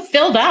feel so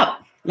filled up.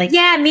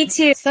 Yeah, me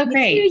too. So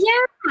great. Me too.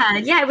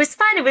 Yeah, it was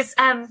fun. It was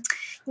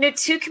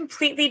two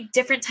completely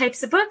different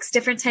types of books,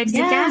 different types of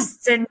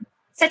guests, and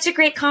such a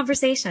great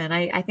conversation,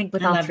 I think,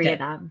 with all three of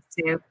them.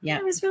 So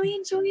it was really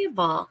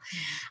enjoyable.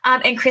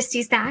 And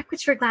Christy's back,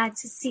 which we're glad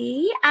to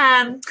see.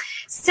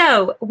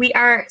 So we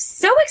are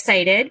so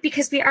excited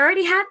because we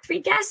already had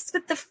 3 guests,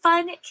 but the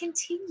fun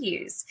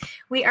continues.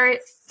 We are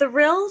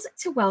thrilled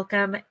to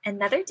welcome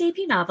another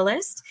debut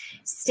novelist,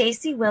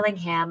 Stacey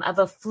Willingham of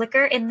A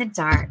Flicker in the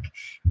Dark,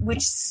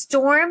 which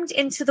stormed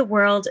into the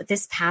world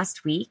this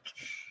past week.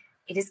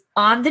 It is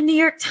on the New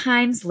York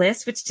Times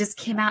list, which just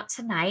came out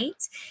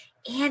tonight.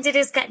 And it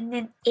has gotten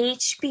an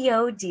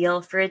HBO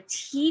deal for a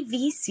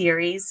TV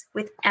series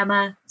with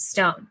Emma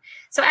Stone.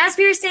 So as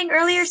we were saying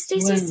earlier,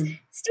 Stacey,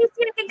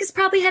 I think, is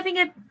probably having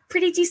a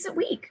pretty decent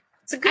week.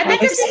 It's a good I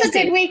think this is a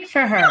good week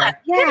for her.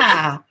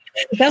 Yeah.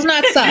 It does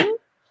not suck.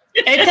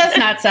 It does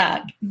not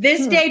suck.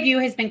 This debut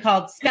has been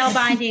called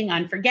spellbinding,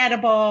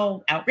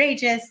 unforgettable,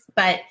 outrageous.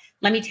 But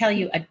let me tell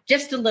you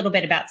just a little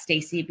bit about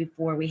Stacey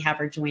before we have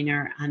her join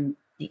her on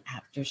the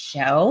after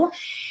show.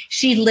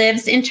 She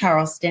lives in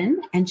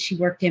Charleston and she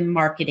worked in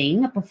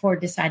marketing before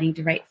deciding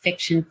to write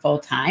fiction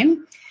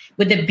full-time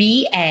with a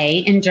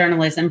BA in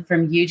journalism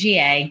from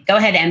UGA. Go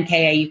ahead,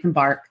 MKA, you can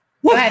bark.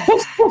 Go ahead.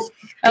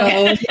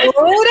 Okay.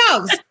 Go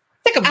dogs.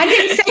 I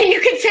didn't say you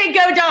could say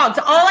go dogs.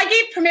 All I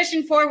gave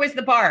permission for was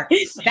the bark.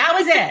 That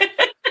was it.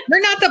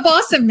 You're not the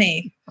boss of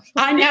me.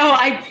 I know.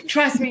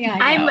 Trust me.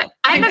 I'm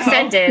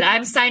offended.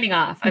 I'm signing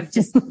off. I'm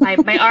just my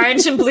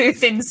orange and blue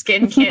thin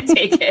skin can't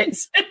take it.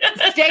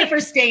 Stay for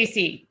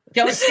Stacey.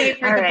 Don't stay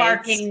for the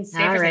barking.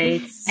 Stay All for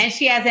right. And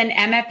she has an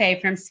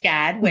MFA from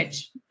SCAD,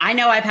 which I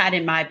know I've had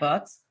in my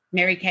books.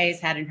 Mary Kay's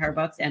had in her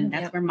books, and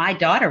that's where my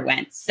daughter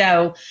went.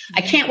 So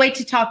I can't wait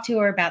to talk to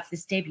her about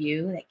this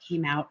debut that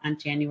came out on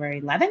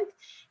January 11th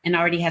and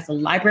already has a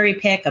library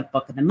pick, a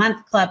book of the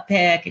month club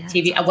pick, a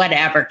TV,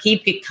 whatever.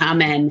 Keep it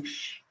coming.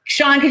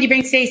 Sean, could you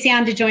bring Stacey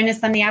on to join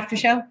us on the after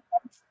show?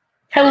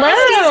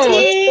 Hello.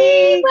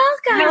 Stacey.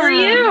 Welcome. How are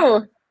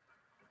you?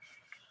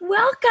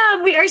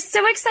 Welcome. We are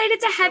so excited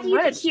to have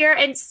you here,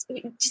 and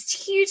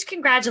just huge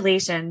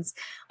congratulations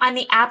on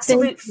the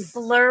absolute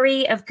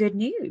flurry of good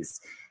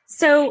news.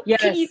 So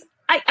can you,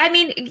 I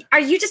mean, are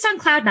you just on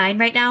cloud 9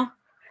 right now?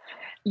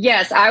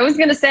 Yes, I was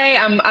going to say,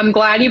 I'm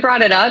glad you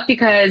brought it up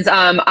because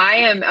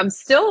I'm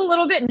still a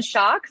little bit in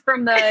shock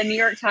from the New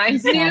York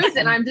Times news,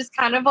 and I'm just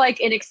kind of like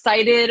an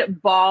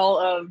excited ball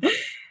of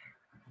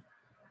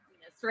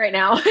right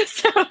now.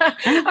 So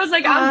I was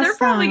like, they're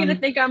probably going to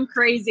think I'm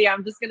crazy.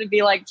 I'm just going to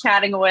be like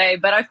chatting away.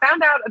 But I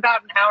found out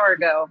about an hour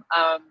ago.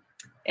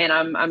 And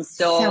I'm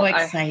still, so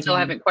I still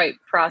haven't quite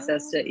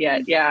processed it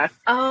yet. Yeah.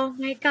 Oh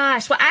my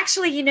gosh. Well,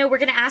 actually, we're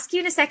going to ask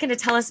you in a second to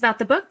tell us about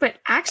the book, but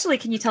actually,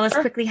 can you tell us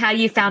quickly how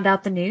you found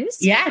out the news?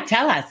 Yeah,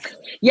 tell us.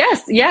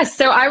 Yes.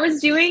 So I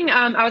was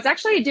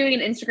actually doing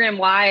an Instagram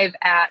live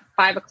at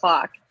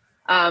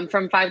 5:00,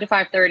 from 5 to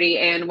 5:30.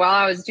 And while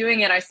I was doing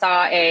it, I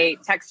saw a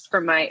text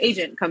from my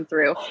agent come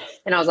through,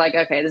 and I was like,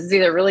 okay, this is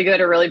either really good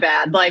or really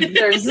bad. Like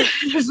there's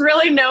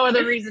really no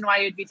other reason why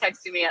you'd be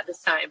texting me at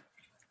this time.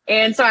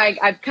 And so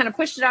I kind of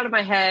pushed it out of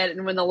my head.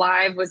 And when the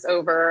live was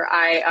over,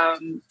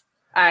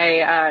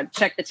 I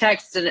checked the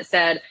text and it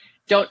said,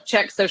 "Don't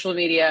check social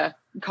media.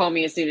 Call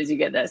me as soon as you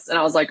get this." And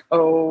I was like,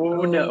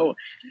 oh. No.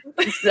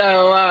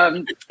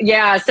 So,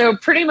 so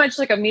pretty much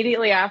like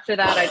immediately after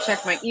that, I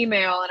checked my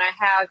email and I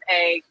have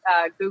a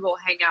Google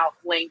Hangout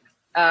link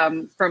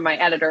from my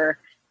editor.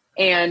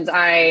 And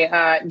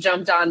I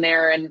jumped on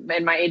there, and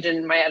my agent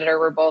and my editor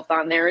were both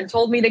on there and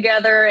told me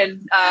together.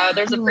 And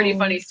there's a pretty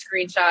funny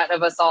screenshot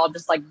of us all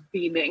just like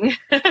beaming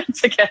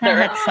together.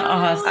 That's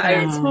awesome.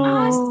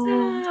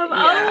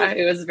 Yeah,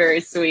 it was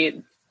very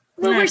sweet.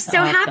 Well, we're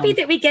so happy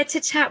that we get to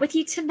chat with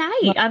you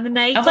tonight on the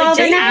night. Thank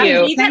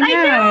you. I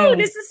know.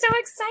 This is so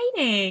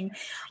exciting.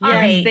 All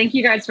yes, right. Thank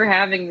you guys for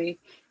having me.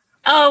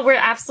 Oh, we're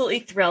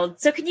absolutely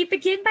thrilled. So can you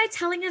begin by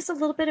telling us a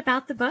little bit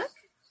about the book?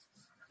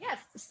 Yes.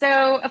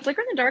 So A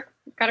Flicker in the Dark,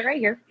 got it right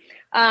here,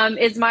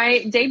 is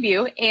my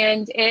debut.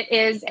 And it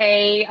is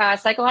a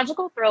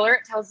psychological thriller.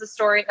 It tells the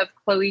story of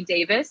Chloe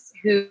Davis,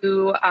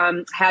 who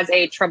has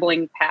a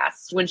troubling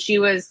past. When she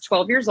was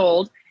 12 years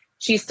old,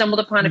 she stumbled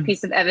upon a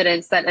piece of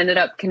evidence that ended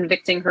up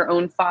convicting her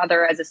own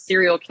father as a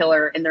serial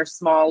killer in their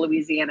small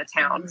Louisiana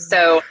town.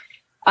 So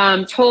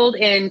told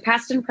in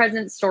past and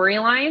present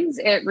storylines,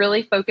 it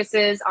really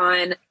focuses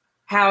on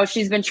how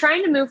she's been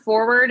trying to move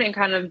forward and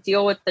kind of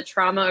deal with the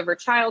trauma of her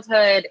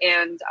childhood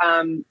and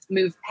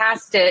move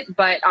past it.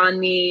 But on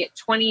the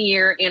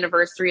 20-year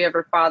anniversary of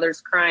her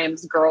father's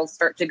crimes, girls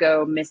start to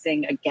go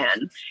missing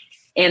again.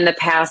 and the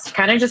past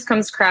kind of just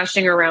comes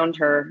crashing around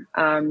her.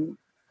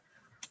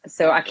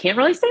 So I can't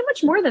really say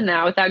much more than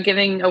that without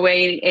giving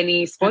away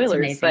any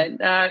spoilers. But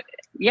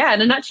yeah,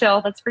 in a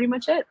nutshell, that's pretty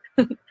much it.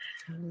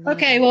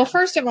 Okay. Well,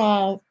 first of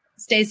all,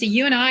 Stacey,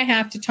 you and I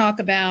have to talk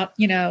about,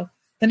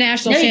 the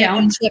National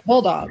Championship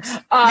Bulldogs.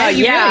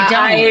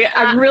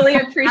 I really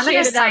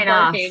appreciated that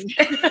barking.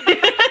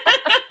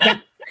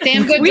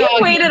 Damn good. We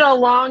waited a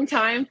long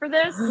time for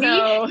this.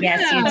 So.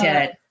 Yes, you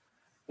did.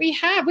 We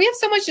have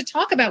so much to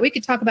talk about. We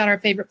could talk about our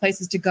favorite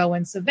places to go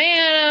in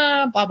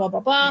Savannah, blah, blah,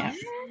 blah, blah. Yeah.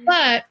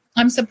 But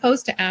I'm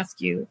supposed to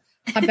ask you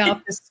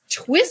about this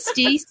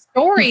twisty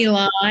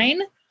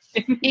storyline.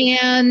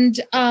 And,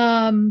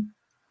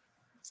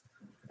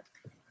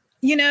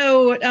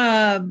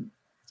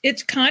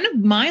 it's kind of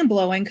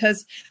mind-blowing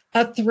because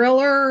a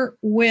thriller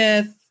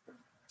with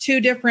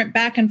two different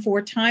back and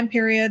forth time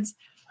periods,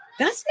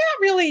 that's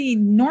not really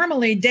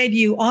normally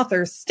debut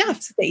author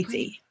stuff,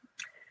 Stacey.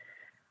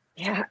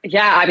 Yeah.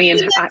 I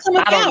mean,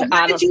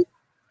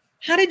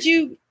 how did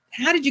you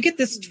get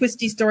this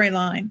twisty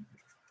storyline?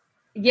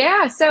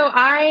 Yeah. So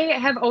I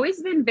have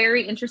always been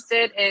very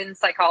interested in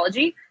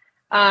psychology.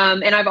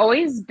 And I've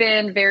always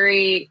kind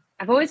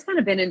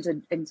of been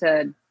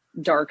into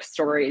dark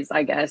stories,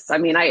 I guess. I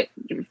mean, I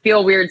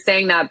feel weird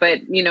saying that, but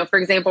for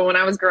example, when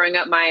I was growing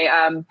up,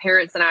 my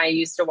parents and I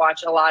used to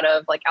watch a lot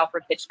of like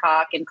Alfred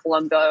Hitchcock and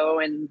Columbo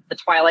and The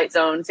Twilight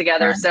Zone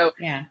together. So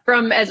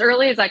from as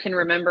early as I can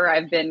remember,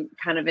 I've been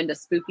kind of into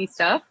spooky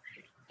stuff.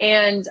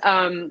 And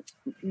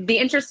the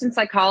interest in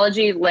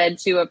psychology led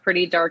to a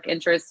pretty dark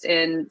interest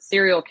in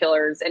serial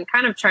killers and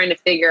kind of trying to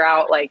figure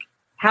out like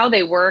how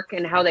they work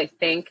and how they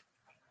think.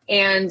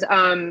 And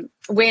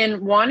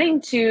when wanting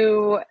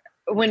to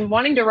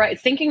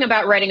thinking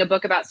about writing a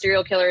book about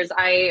serial killers,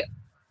 I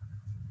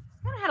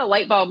kind of had a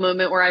light bulb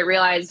moment where I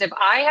realized if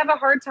I have a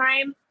hard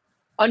time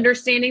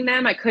understanding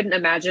them, I couldn't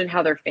imagine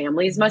how their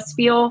families must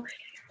feel.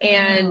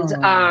 And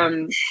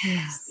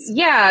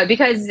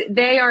because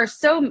they are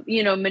so,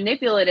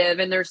 manipulative,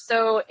 and they're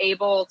so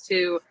able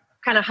to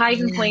kind of hide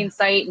in plain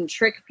sight and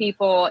trick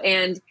people.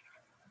 And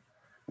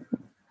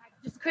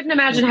couldn't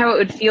imagine how it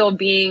would feel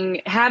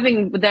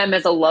having them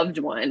as a loved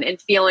one and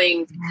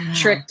feeling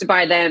tricked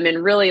by them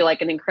in really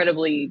like an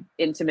incredibly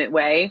intimate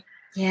way.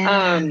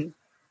 So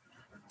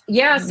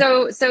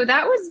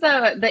that was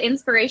the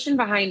inspiration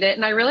behind it.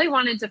 And I really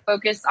wanted to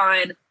focus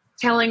on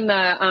telling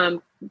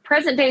the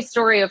present day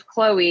story of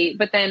Chloe,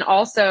 but then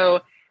also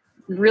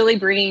really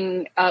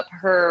bringing up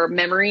her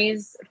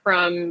memories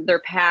from their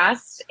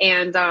past.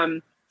 And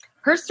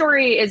her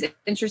story is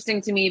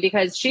interesting to me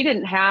because she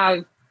didn't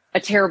have a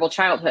terrible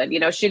childhood.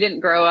 She didn't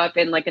grow up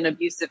in like an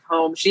abusive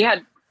home. She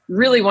had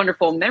really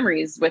wonderful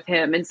memories with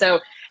him. And so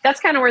that's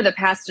kind of where the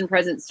past and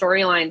present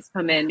storylines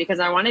come in,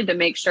 because I wanted to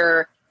make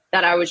sure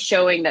that I was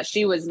showing that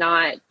she was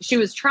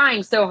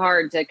trying so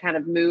hard to kind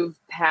of move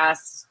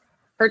past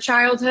her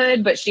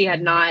childhood, but she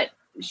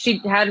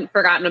hadn't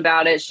forgotten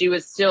about it. She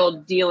was still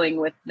dealing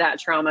with that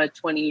trauma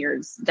 20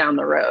 years down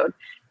the road.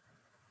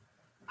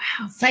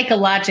 Wow.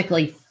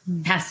 Psychologically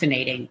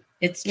fascinating.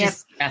 It's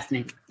just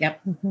fascinating.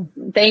 Yep.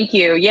 Thank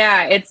you.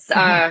 Yeah. It's,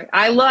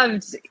 I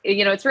loved,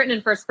 it's written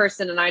in first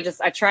person, and I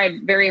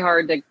tried very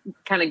hard to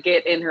kind of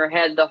get in her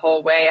head the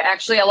whole way.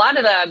 Actually, a lot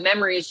of the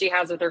memories she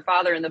has with her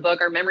father in the book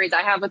are memories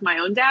I have with my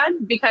own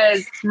dad,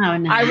 because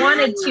I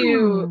wanted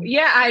to,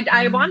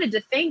 I wanted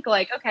to think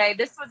like, okay,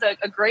 this was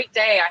a great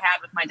day I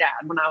had with my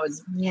dad when I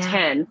was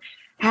 10.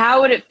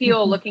 How would it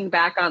feel looking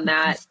back on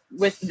that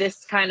with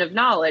this kind of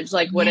knowledge?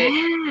 Like, would it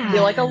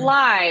feel like a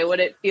lie? Would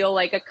it feel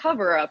like a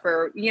cover up?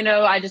 Or,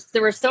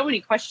 there were so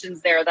many questions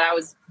there that I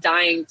was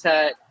dying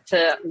to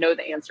know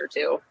the answer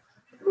to.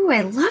 Ooh,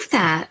 I love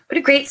that. What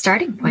a great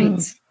starting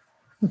point.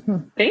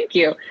 Thank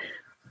you.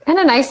 And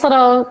a nice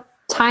little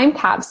time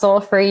capsule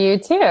for you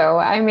too.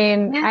 I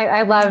mean,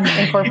 I love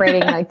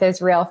incorporating like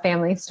those real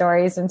family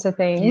stories into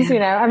things,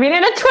 I mean,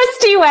 in a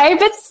twisty way,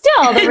 but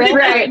still the real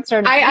right.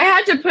 I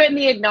had to put in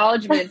the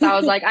acknowledgments. I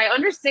was like, I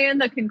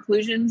understand the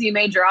conclusions you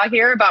may draw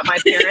here about my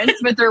parents,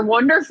 but they're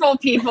wonderful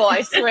people,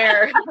 I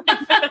swear.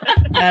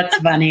 That's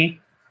funny.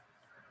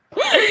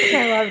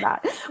 I love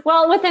that.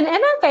 Well, with an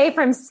MFA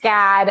from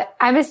SCAD,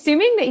 I'm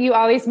assuming that you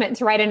always meant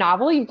to write a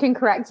novel. You can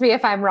correct me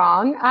if I'm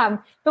wrong.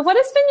 But what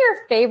has been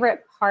your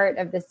favorite part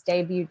of this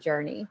debut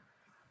journey?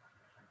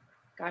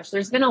 Gosh,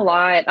 there's been a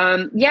lot.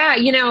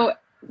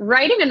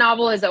 Writing a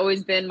novel has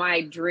always been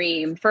my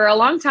dream. For a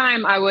long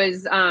time, I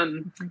was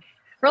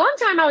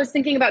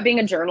thinking about being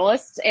a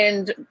journalist.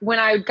 And when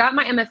I got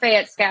my MFA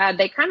at SCAD,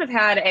 they kind of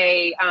had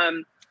a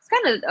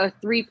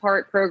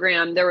 3-part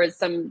program. There was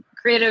some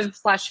creative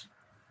 /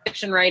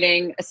 fiction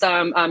writing,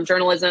 some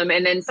journalism,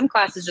 and then some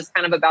classes just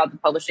kind of about the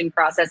publishing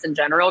process in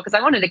general, because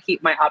I wanted to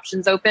keep my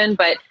options open.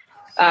 But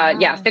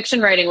fiction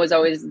writing was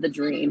always the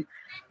dream.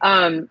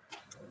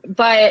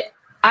 But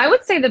I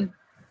would say the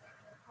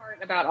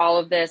part about all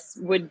of this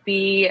would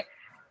be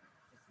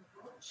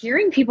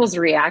hearing people's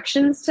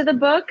reactions to the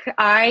book.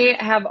 I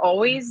have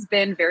always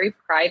been very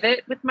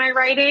private with my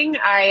writing.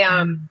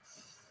 I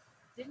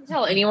didn't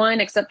tell anyone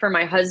except for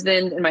my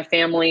husband and my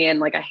family and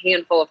like a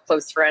handful of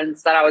close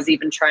friends that I was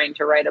even trying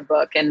to write a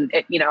book. And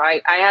it, you know,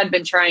 I had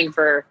been trying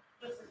for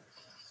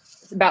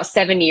about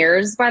 7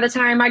 years by the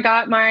time I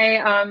got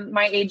my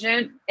my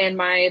agent and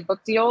my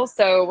book deal.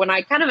 So when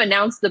I kind of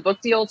announced the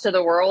book deal to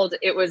the world,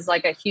 it was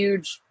like a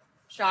huge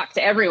shock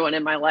to everyone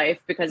in my life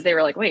because they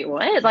were like, wait,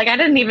 what? Like, I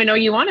didn't even know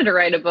you wanted to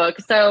write a book.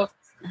 So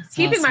That's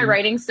keeping awesome. my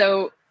writing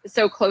so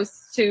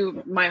close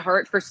to my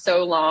heart for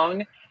so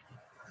long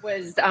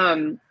was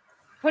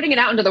putting it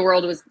out into the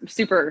world was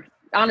super,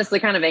 honestly,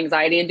 kind of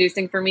anxiety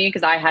inducing for me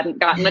because I hadn't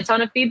gotten a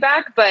ton of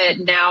feedback. But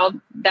now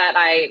that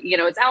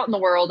it's out in the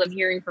world, I'm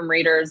hearing from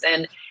readers,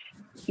 and,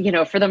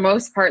 for the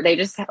most part, they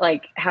just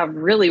like have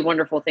really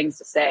wonderful things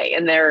to say,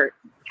 and they're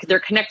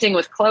connecting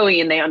with Chloe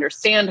and they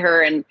understand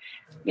her. And,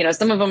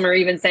 some of them are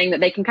even saying that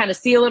they can kind of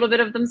see a little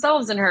bit of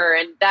themselves in her.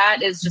 And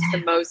that is just the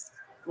most,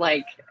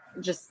 like,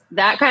 just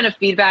that kind of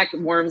feedback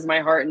warms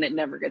my heart and it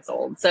never gets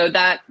old. So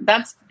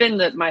that's been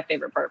my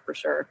favorite part for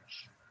sure.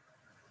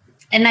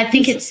 And I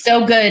think it's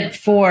so good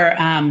for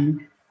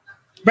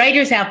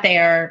writers out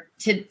there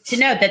to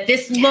know that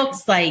this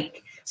looks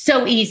like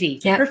so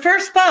easy. Yep. Her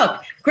first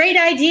book, great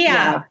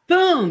idea,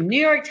 boom, New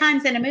York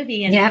Times and a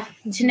movie. And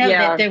to know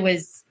that there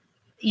was,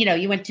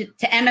 you went to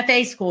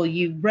MFA school,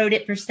 you wrote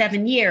it for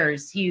 7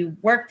 years, you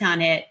worked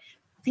on it.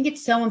 I think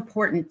it's so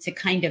important to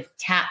kind of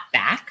tap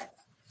back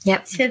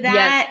to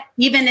that,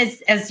 even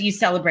as you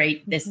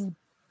celebrate this,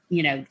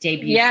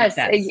 debut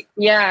success.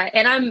 Yeah.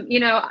 And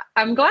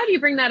I'm glad you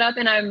bring that up.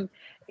 And I'm,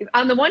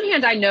 on the one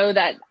hand, I know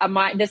that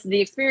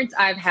the experience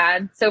I've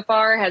had so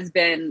far has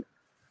been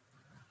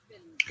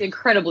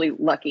incredibly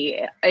lucky,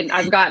 and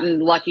I've gotten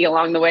lucky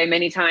along the way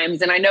many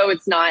times. And I know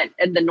it's not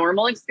the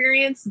normal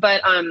experience,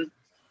 but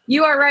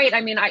you are right.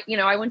 I mean,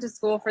 I went to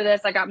school for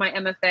this. I got my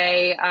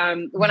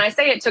MFA. When I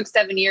say it took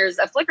 7 years,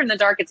 A Flicker in the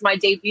Dark, it's my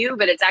debut,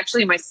 but it's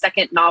actually my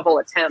second novel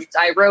attempt.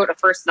 I wrote a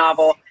first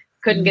novel,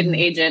 couldn't get an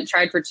agent,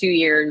 tried for 2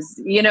 years.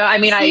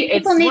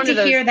 People need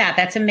to hear that.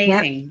 That's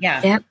amazing.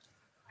 Yep.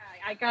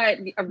 I got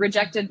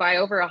rejected by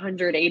over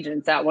 100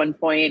 agents at one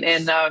point.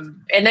 And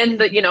then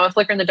A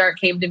Flicker in the Dark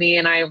came to me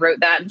and I wrote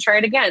that and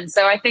tried again.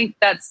 So I think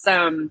that's,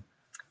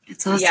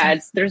 it's awesome. Yeah,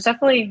 there's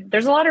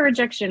a lot of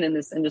rejection in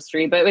this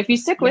industry, but if you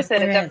stick with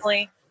it,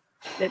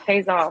 it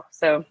pays off.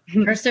 So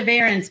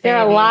perseverance. There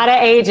are a lot of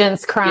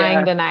agents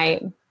crying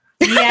tonight.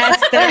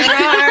 Yes, there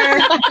are.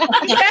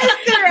 Yes,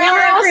 there they are.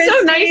 were all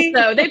so Christy. nice,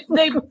 though.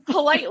 They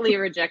politely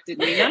rejected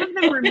me. None of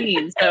them were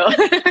mean. So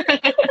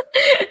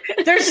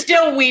they're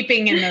still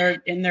weeping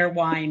in their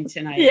wine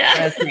tonight.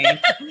 Trust me.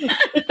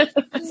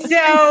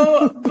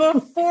 So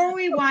before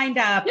we wind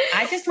up,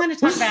 I just want to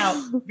talk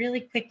about really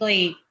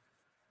quickly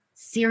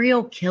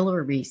serial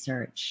killer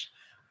research.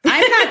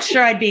 I'm not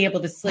sure I'd be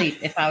able to sleep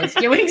if I was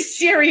doing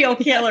serial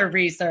killer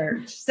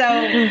research. So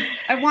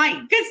I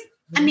want, because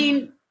I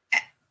mean,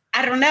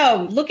 I don't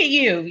know. Look at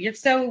you. You're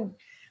so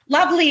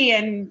lovely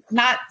and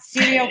not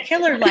serial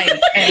killer like.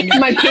 And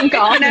my pink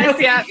office.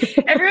 Yeah.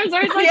 Everyone's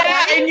always like,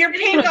 and your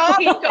pink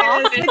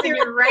office. And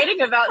you're writing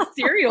about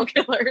serial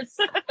killers.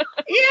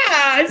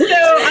 Yeah. So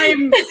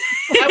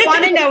I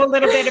want to know a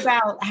little bit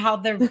about how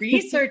the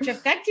research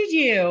affected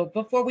you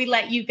before we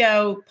let you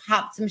go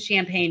pop some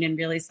champagne and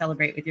really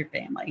celebrate with your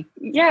family.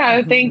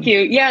 Yeah. Thank you.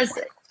 Yes.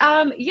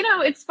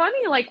 It's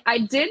funny. Like, I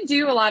did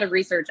do a lot of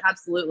research.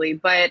 Absolutely.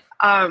 But,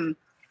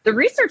 the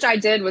research I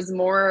did was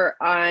more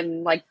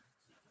on like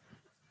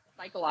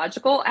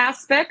psychological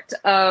aspect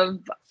of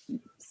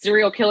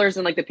serial killers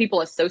and like the people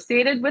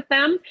associated with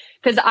them.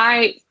 Because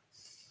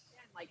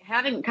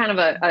having kind of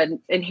an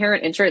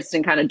inherent interest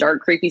in kind of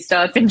dark, creepy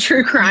stuff and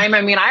true crime.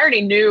 I mean, I already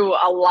knew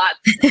a lot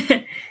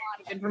of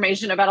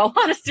information about a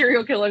lot of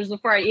serial killers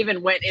before I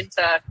even went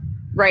into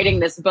writing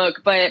this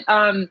book. But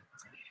I'm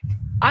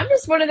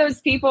just one of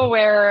those people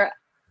where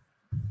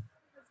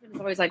it's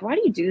always like, why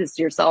do you do this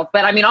to yourself?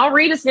 But I mean, I'll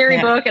read a scary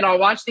book and I'll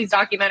watch these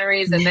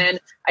documentaries and then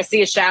I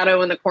see a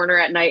shadow in the corner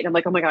at night and I'm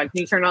like, oh my God,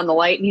 can you turn on the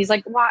light? And he's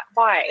like, why?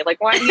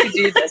 Like, why do you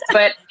do this?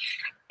 But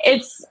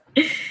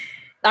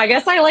I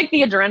guess I like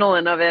the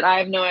adrenaline of it. I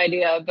have no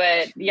idea.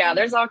 But yeah,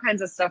 there's all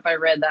kinds of stuff I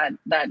read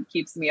that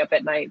keeps me up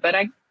at night, but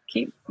I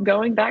keep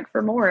going back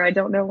for more. I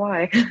don't know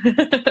why.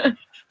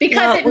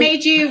 Because it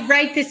made you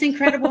write this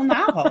incredible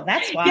novel.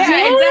 That's why.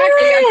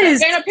 Yeah,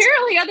 exactly. And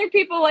apparently other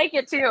people like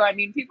it too. I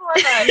mean, people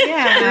have a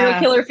serial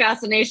killer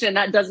fascination.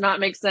 That does not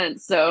make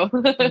sense. So,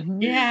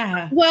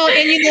 yeah. Well,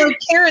 and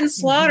Karen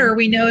Slaughter,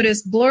 we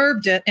noticed,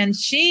 blurbed it, and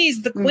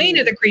she's the queen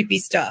of the creepy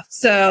stuff.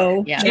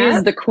 So,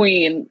 she's the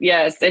queen.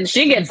 Yes. And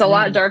she gets a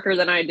lot darker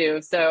than I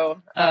do.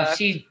 So, I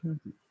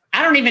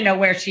don't even know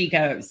where she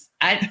goes.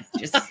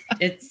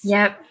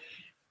 Yep.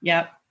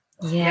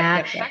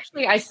 Yeah.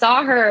 Actually, I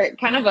saw her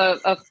kind of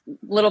a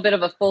little bit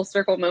of a full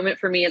circle moment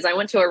for me as I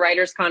went to a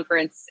writers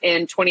conference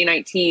in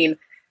 2019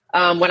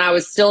 when I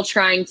was still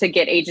trying to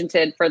get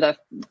agented for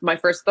my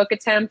first book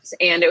attempt.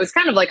 And it was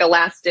kind of like a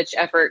last ditch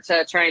effort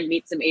to try and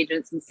meet some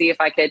agents and see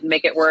if I could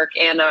make it work.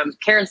 And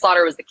Karen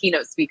Slaughter was the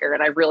keynote speaker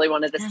and I really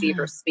wanted to see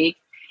her speak.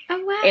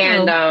 Oh, wow.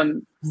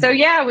 And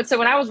so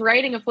when I was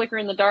writing A Flicker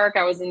in the Dark,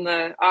 I was in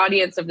the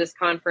audience of this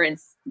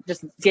conference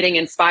just getting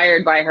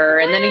inspired by her.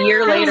 And then a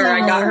year later, I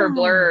got her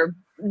blurb.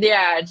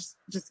 Yeah,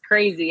 just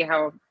crazy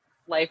how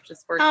life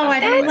just works out.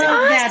 I love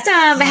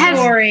that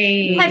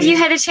story. Have you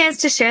had a chance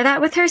to share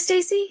that with her,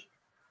 Stacey?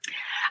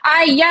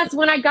 Yes,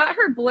 when I got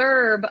her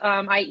blurb,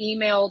 I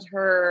emailed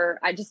her.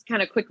 I just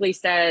kind of quickly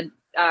said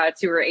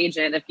to her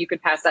agent if you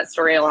could pass that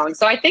story along.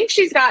 So I think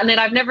she's gotten it.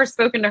 I've never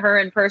spoken to her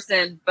in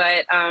person,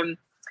 but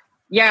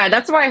yeah,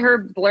 that's why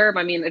her blurb,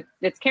 I mean,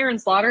 it's Karen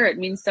Slaughter. It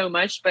means so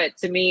much, but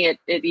to me,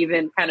 it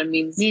even kind of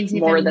means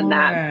more than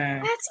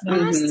that. That's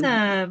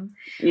awesome.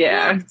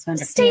 Yeah. Well,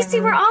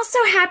 Stacey, we're also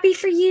happy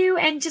for you,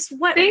 and just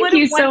Thank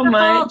you so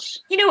much.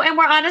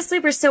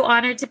 And we're so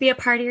honored to be a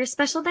part of your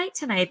special night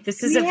tonight.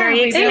 This is a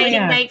very exciting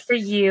night for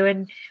you,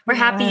 and we're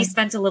happy you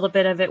spent a little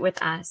bit of it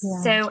with us.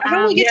 Yeah. So I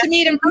hope we get to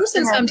meet in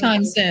person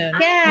sometime soon.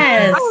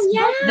 Yes. Oh,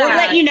 yeah. We'll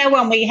let you know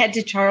when we head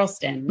to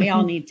Charleston. We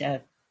all need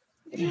to.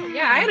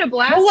 Yeah, I had a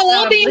blast. Well, we'll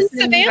all be in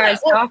Savannah. You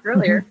guys talk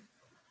earlier.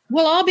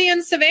 We'll all be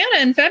in Savannah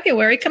in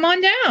February. Come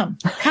on down.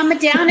 Come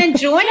down and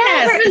join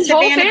us. His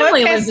whole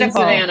family lives in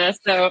Savannah,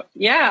 so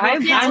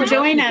I would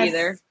join us. be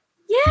there.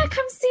 Yeah,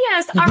 come see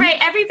us. All right,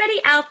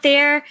 everybody out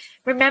there,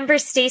 remember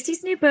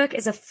Stacey's new book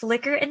is A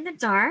Flicker in the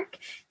Dark.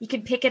 You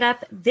can pick it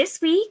up this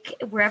week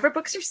wherever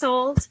books are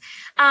sold.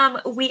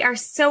 We are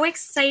so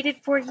excited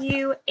for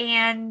you.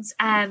 And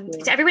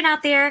to everyone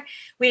out there,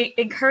 we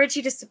encourage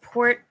you to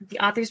support the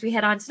authors we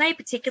had on tonight,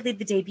 particularly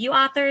the debut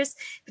authors,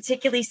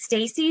 particularly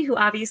Stacey, who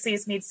obviously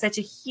has made such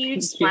a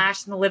huge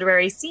splash in the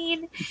literary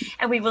scene.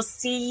 And we will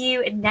see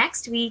you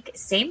next week,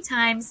 same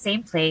time,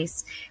 same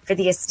place, for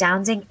the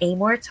astounding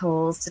Amor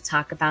Tolls to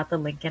talk about the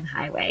Lincoln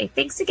Highway.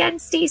 Thanks again,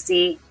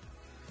 Stacey.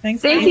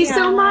 Thank you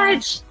so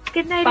much.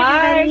 Good night,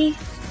 Bye. everybody.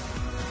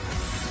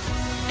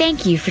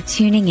 Thank you for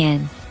tuning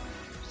in.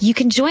 You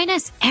can join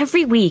us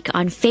every week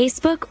on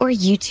Facebook or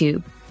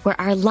YouTube, where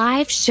our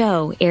live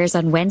show airs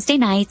on Wednesday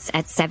nights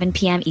at 7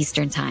 p.m.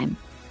 Eastern Time.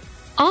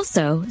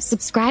 Also,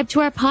 subscribe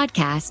to our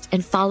podcast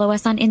and follow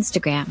us on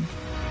Instagram.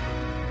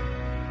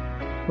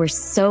 We're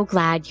so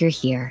glad you're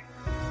here.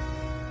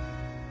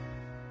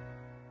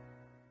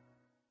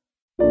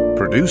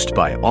 Produced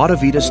by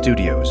Audavita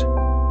Studios.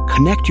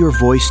 Connect your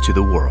voice to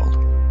the world.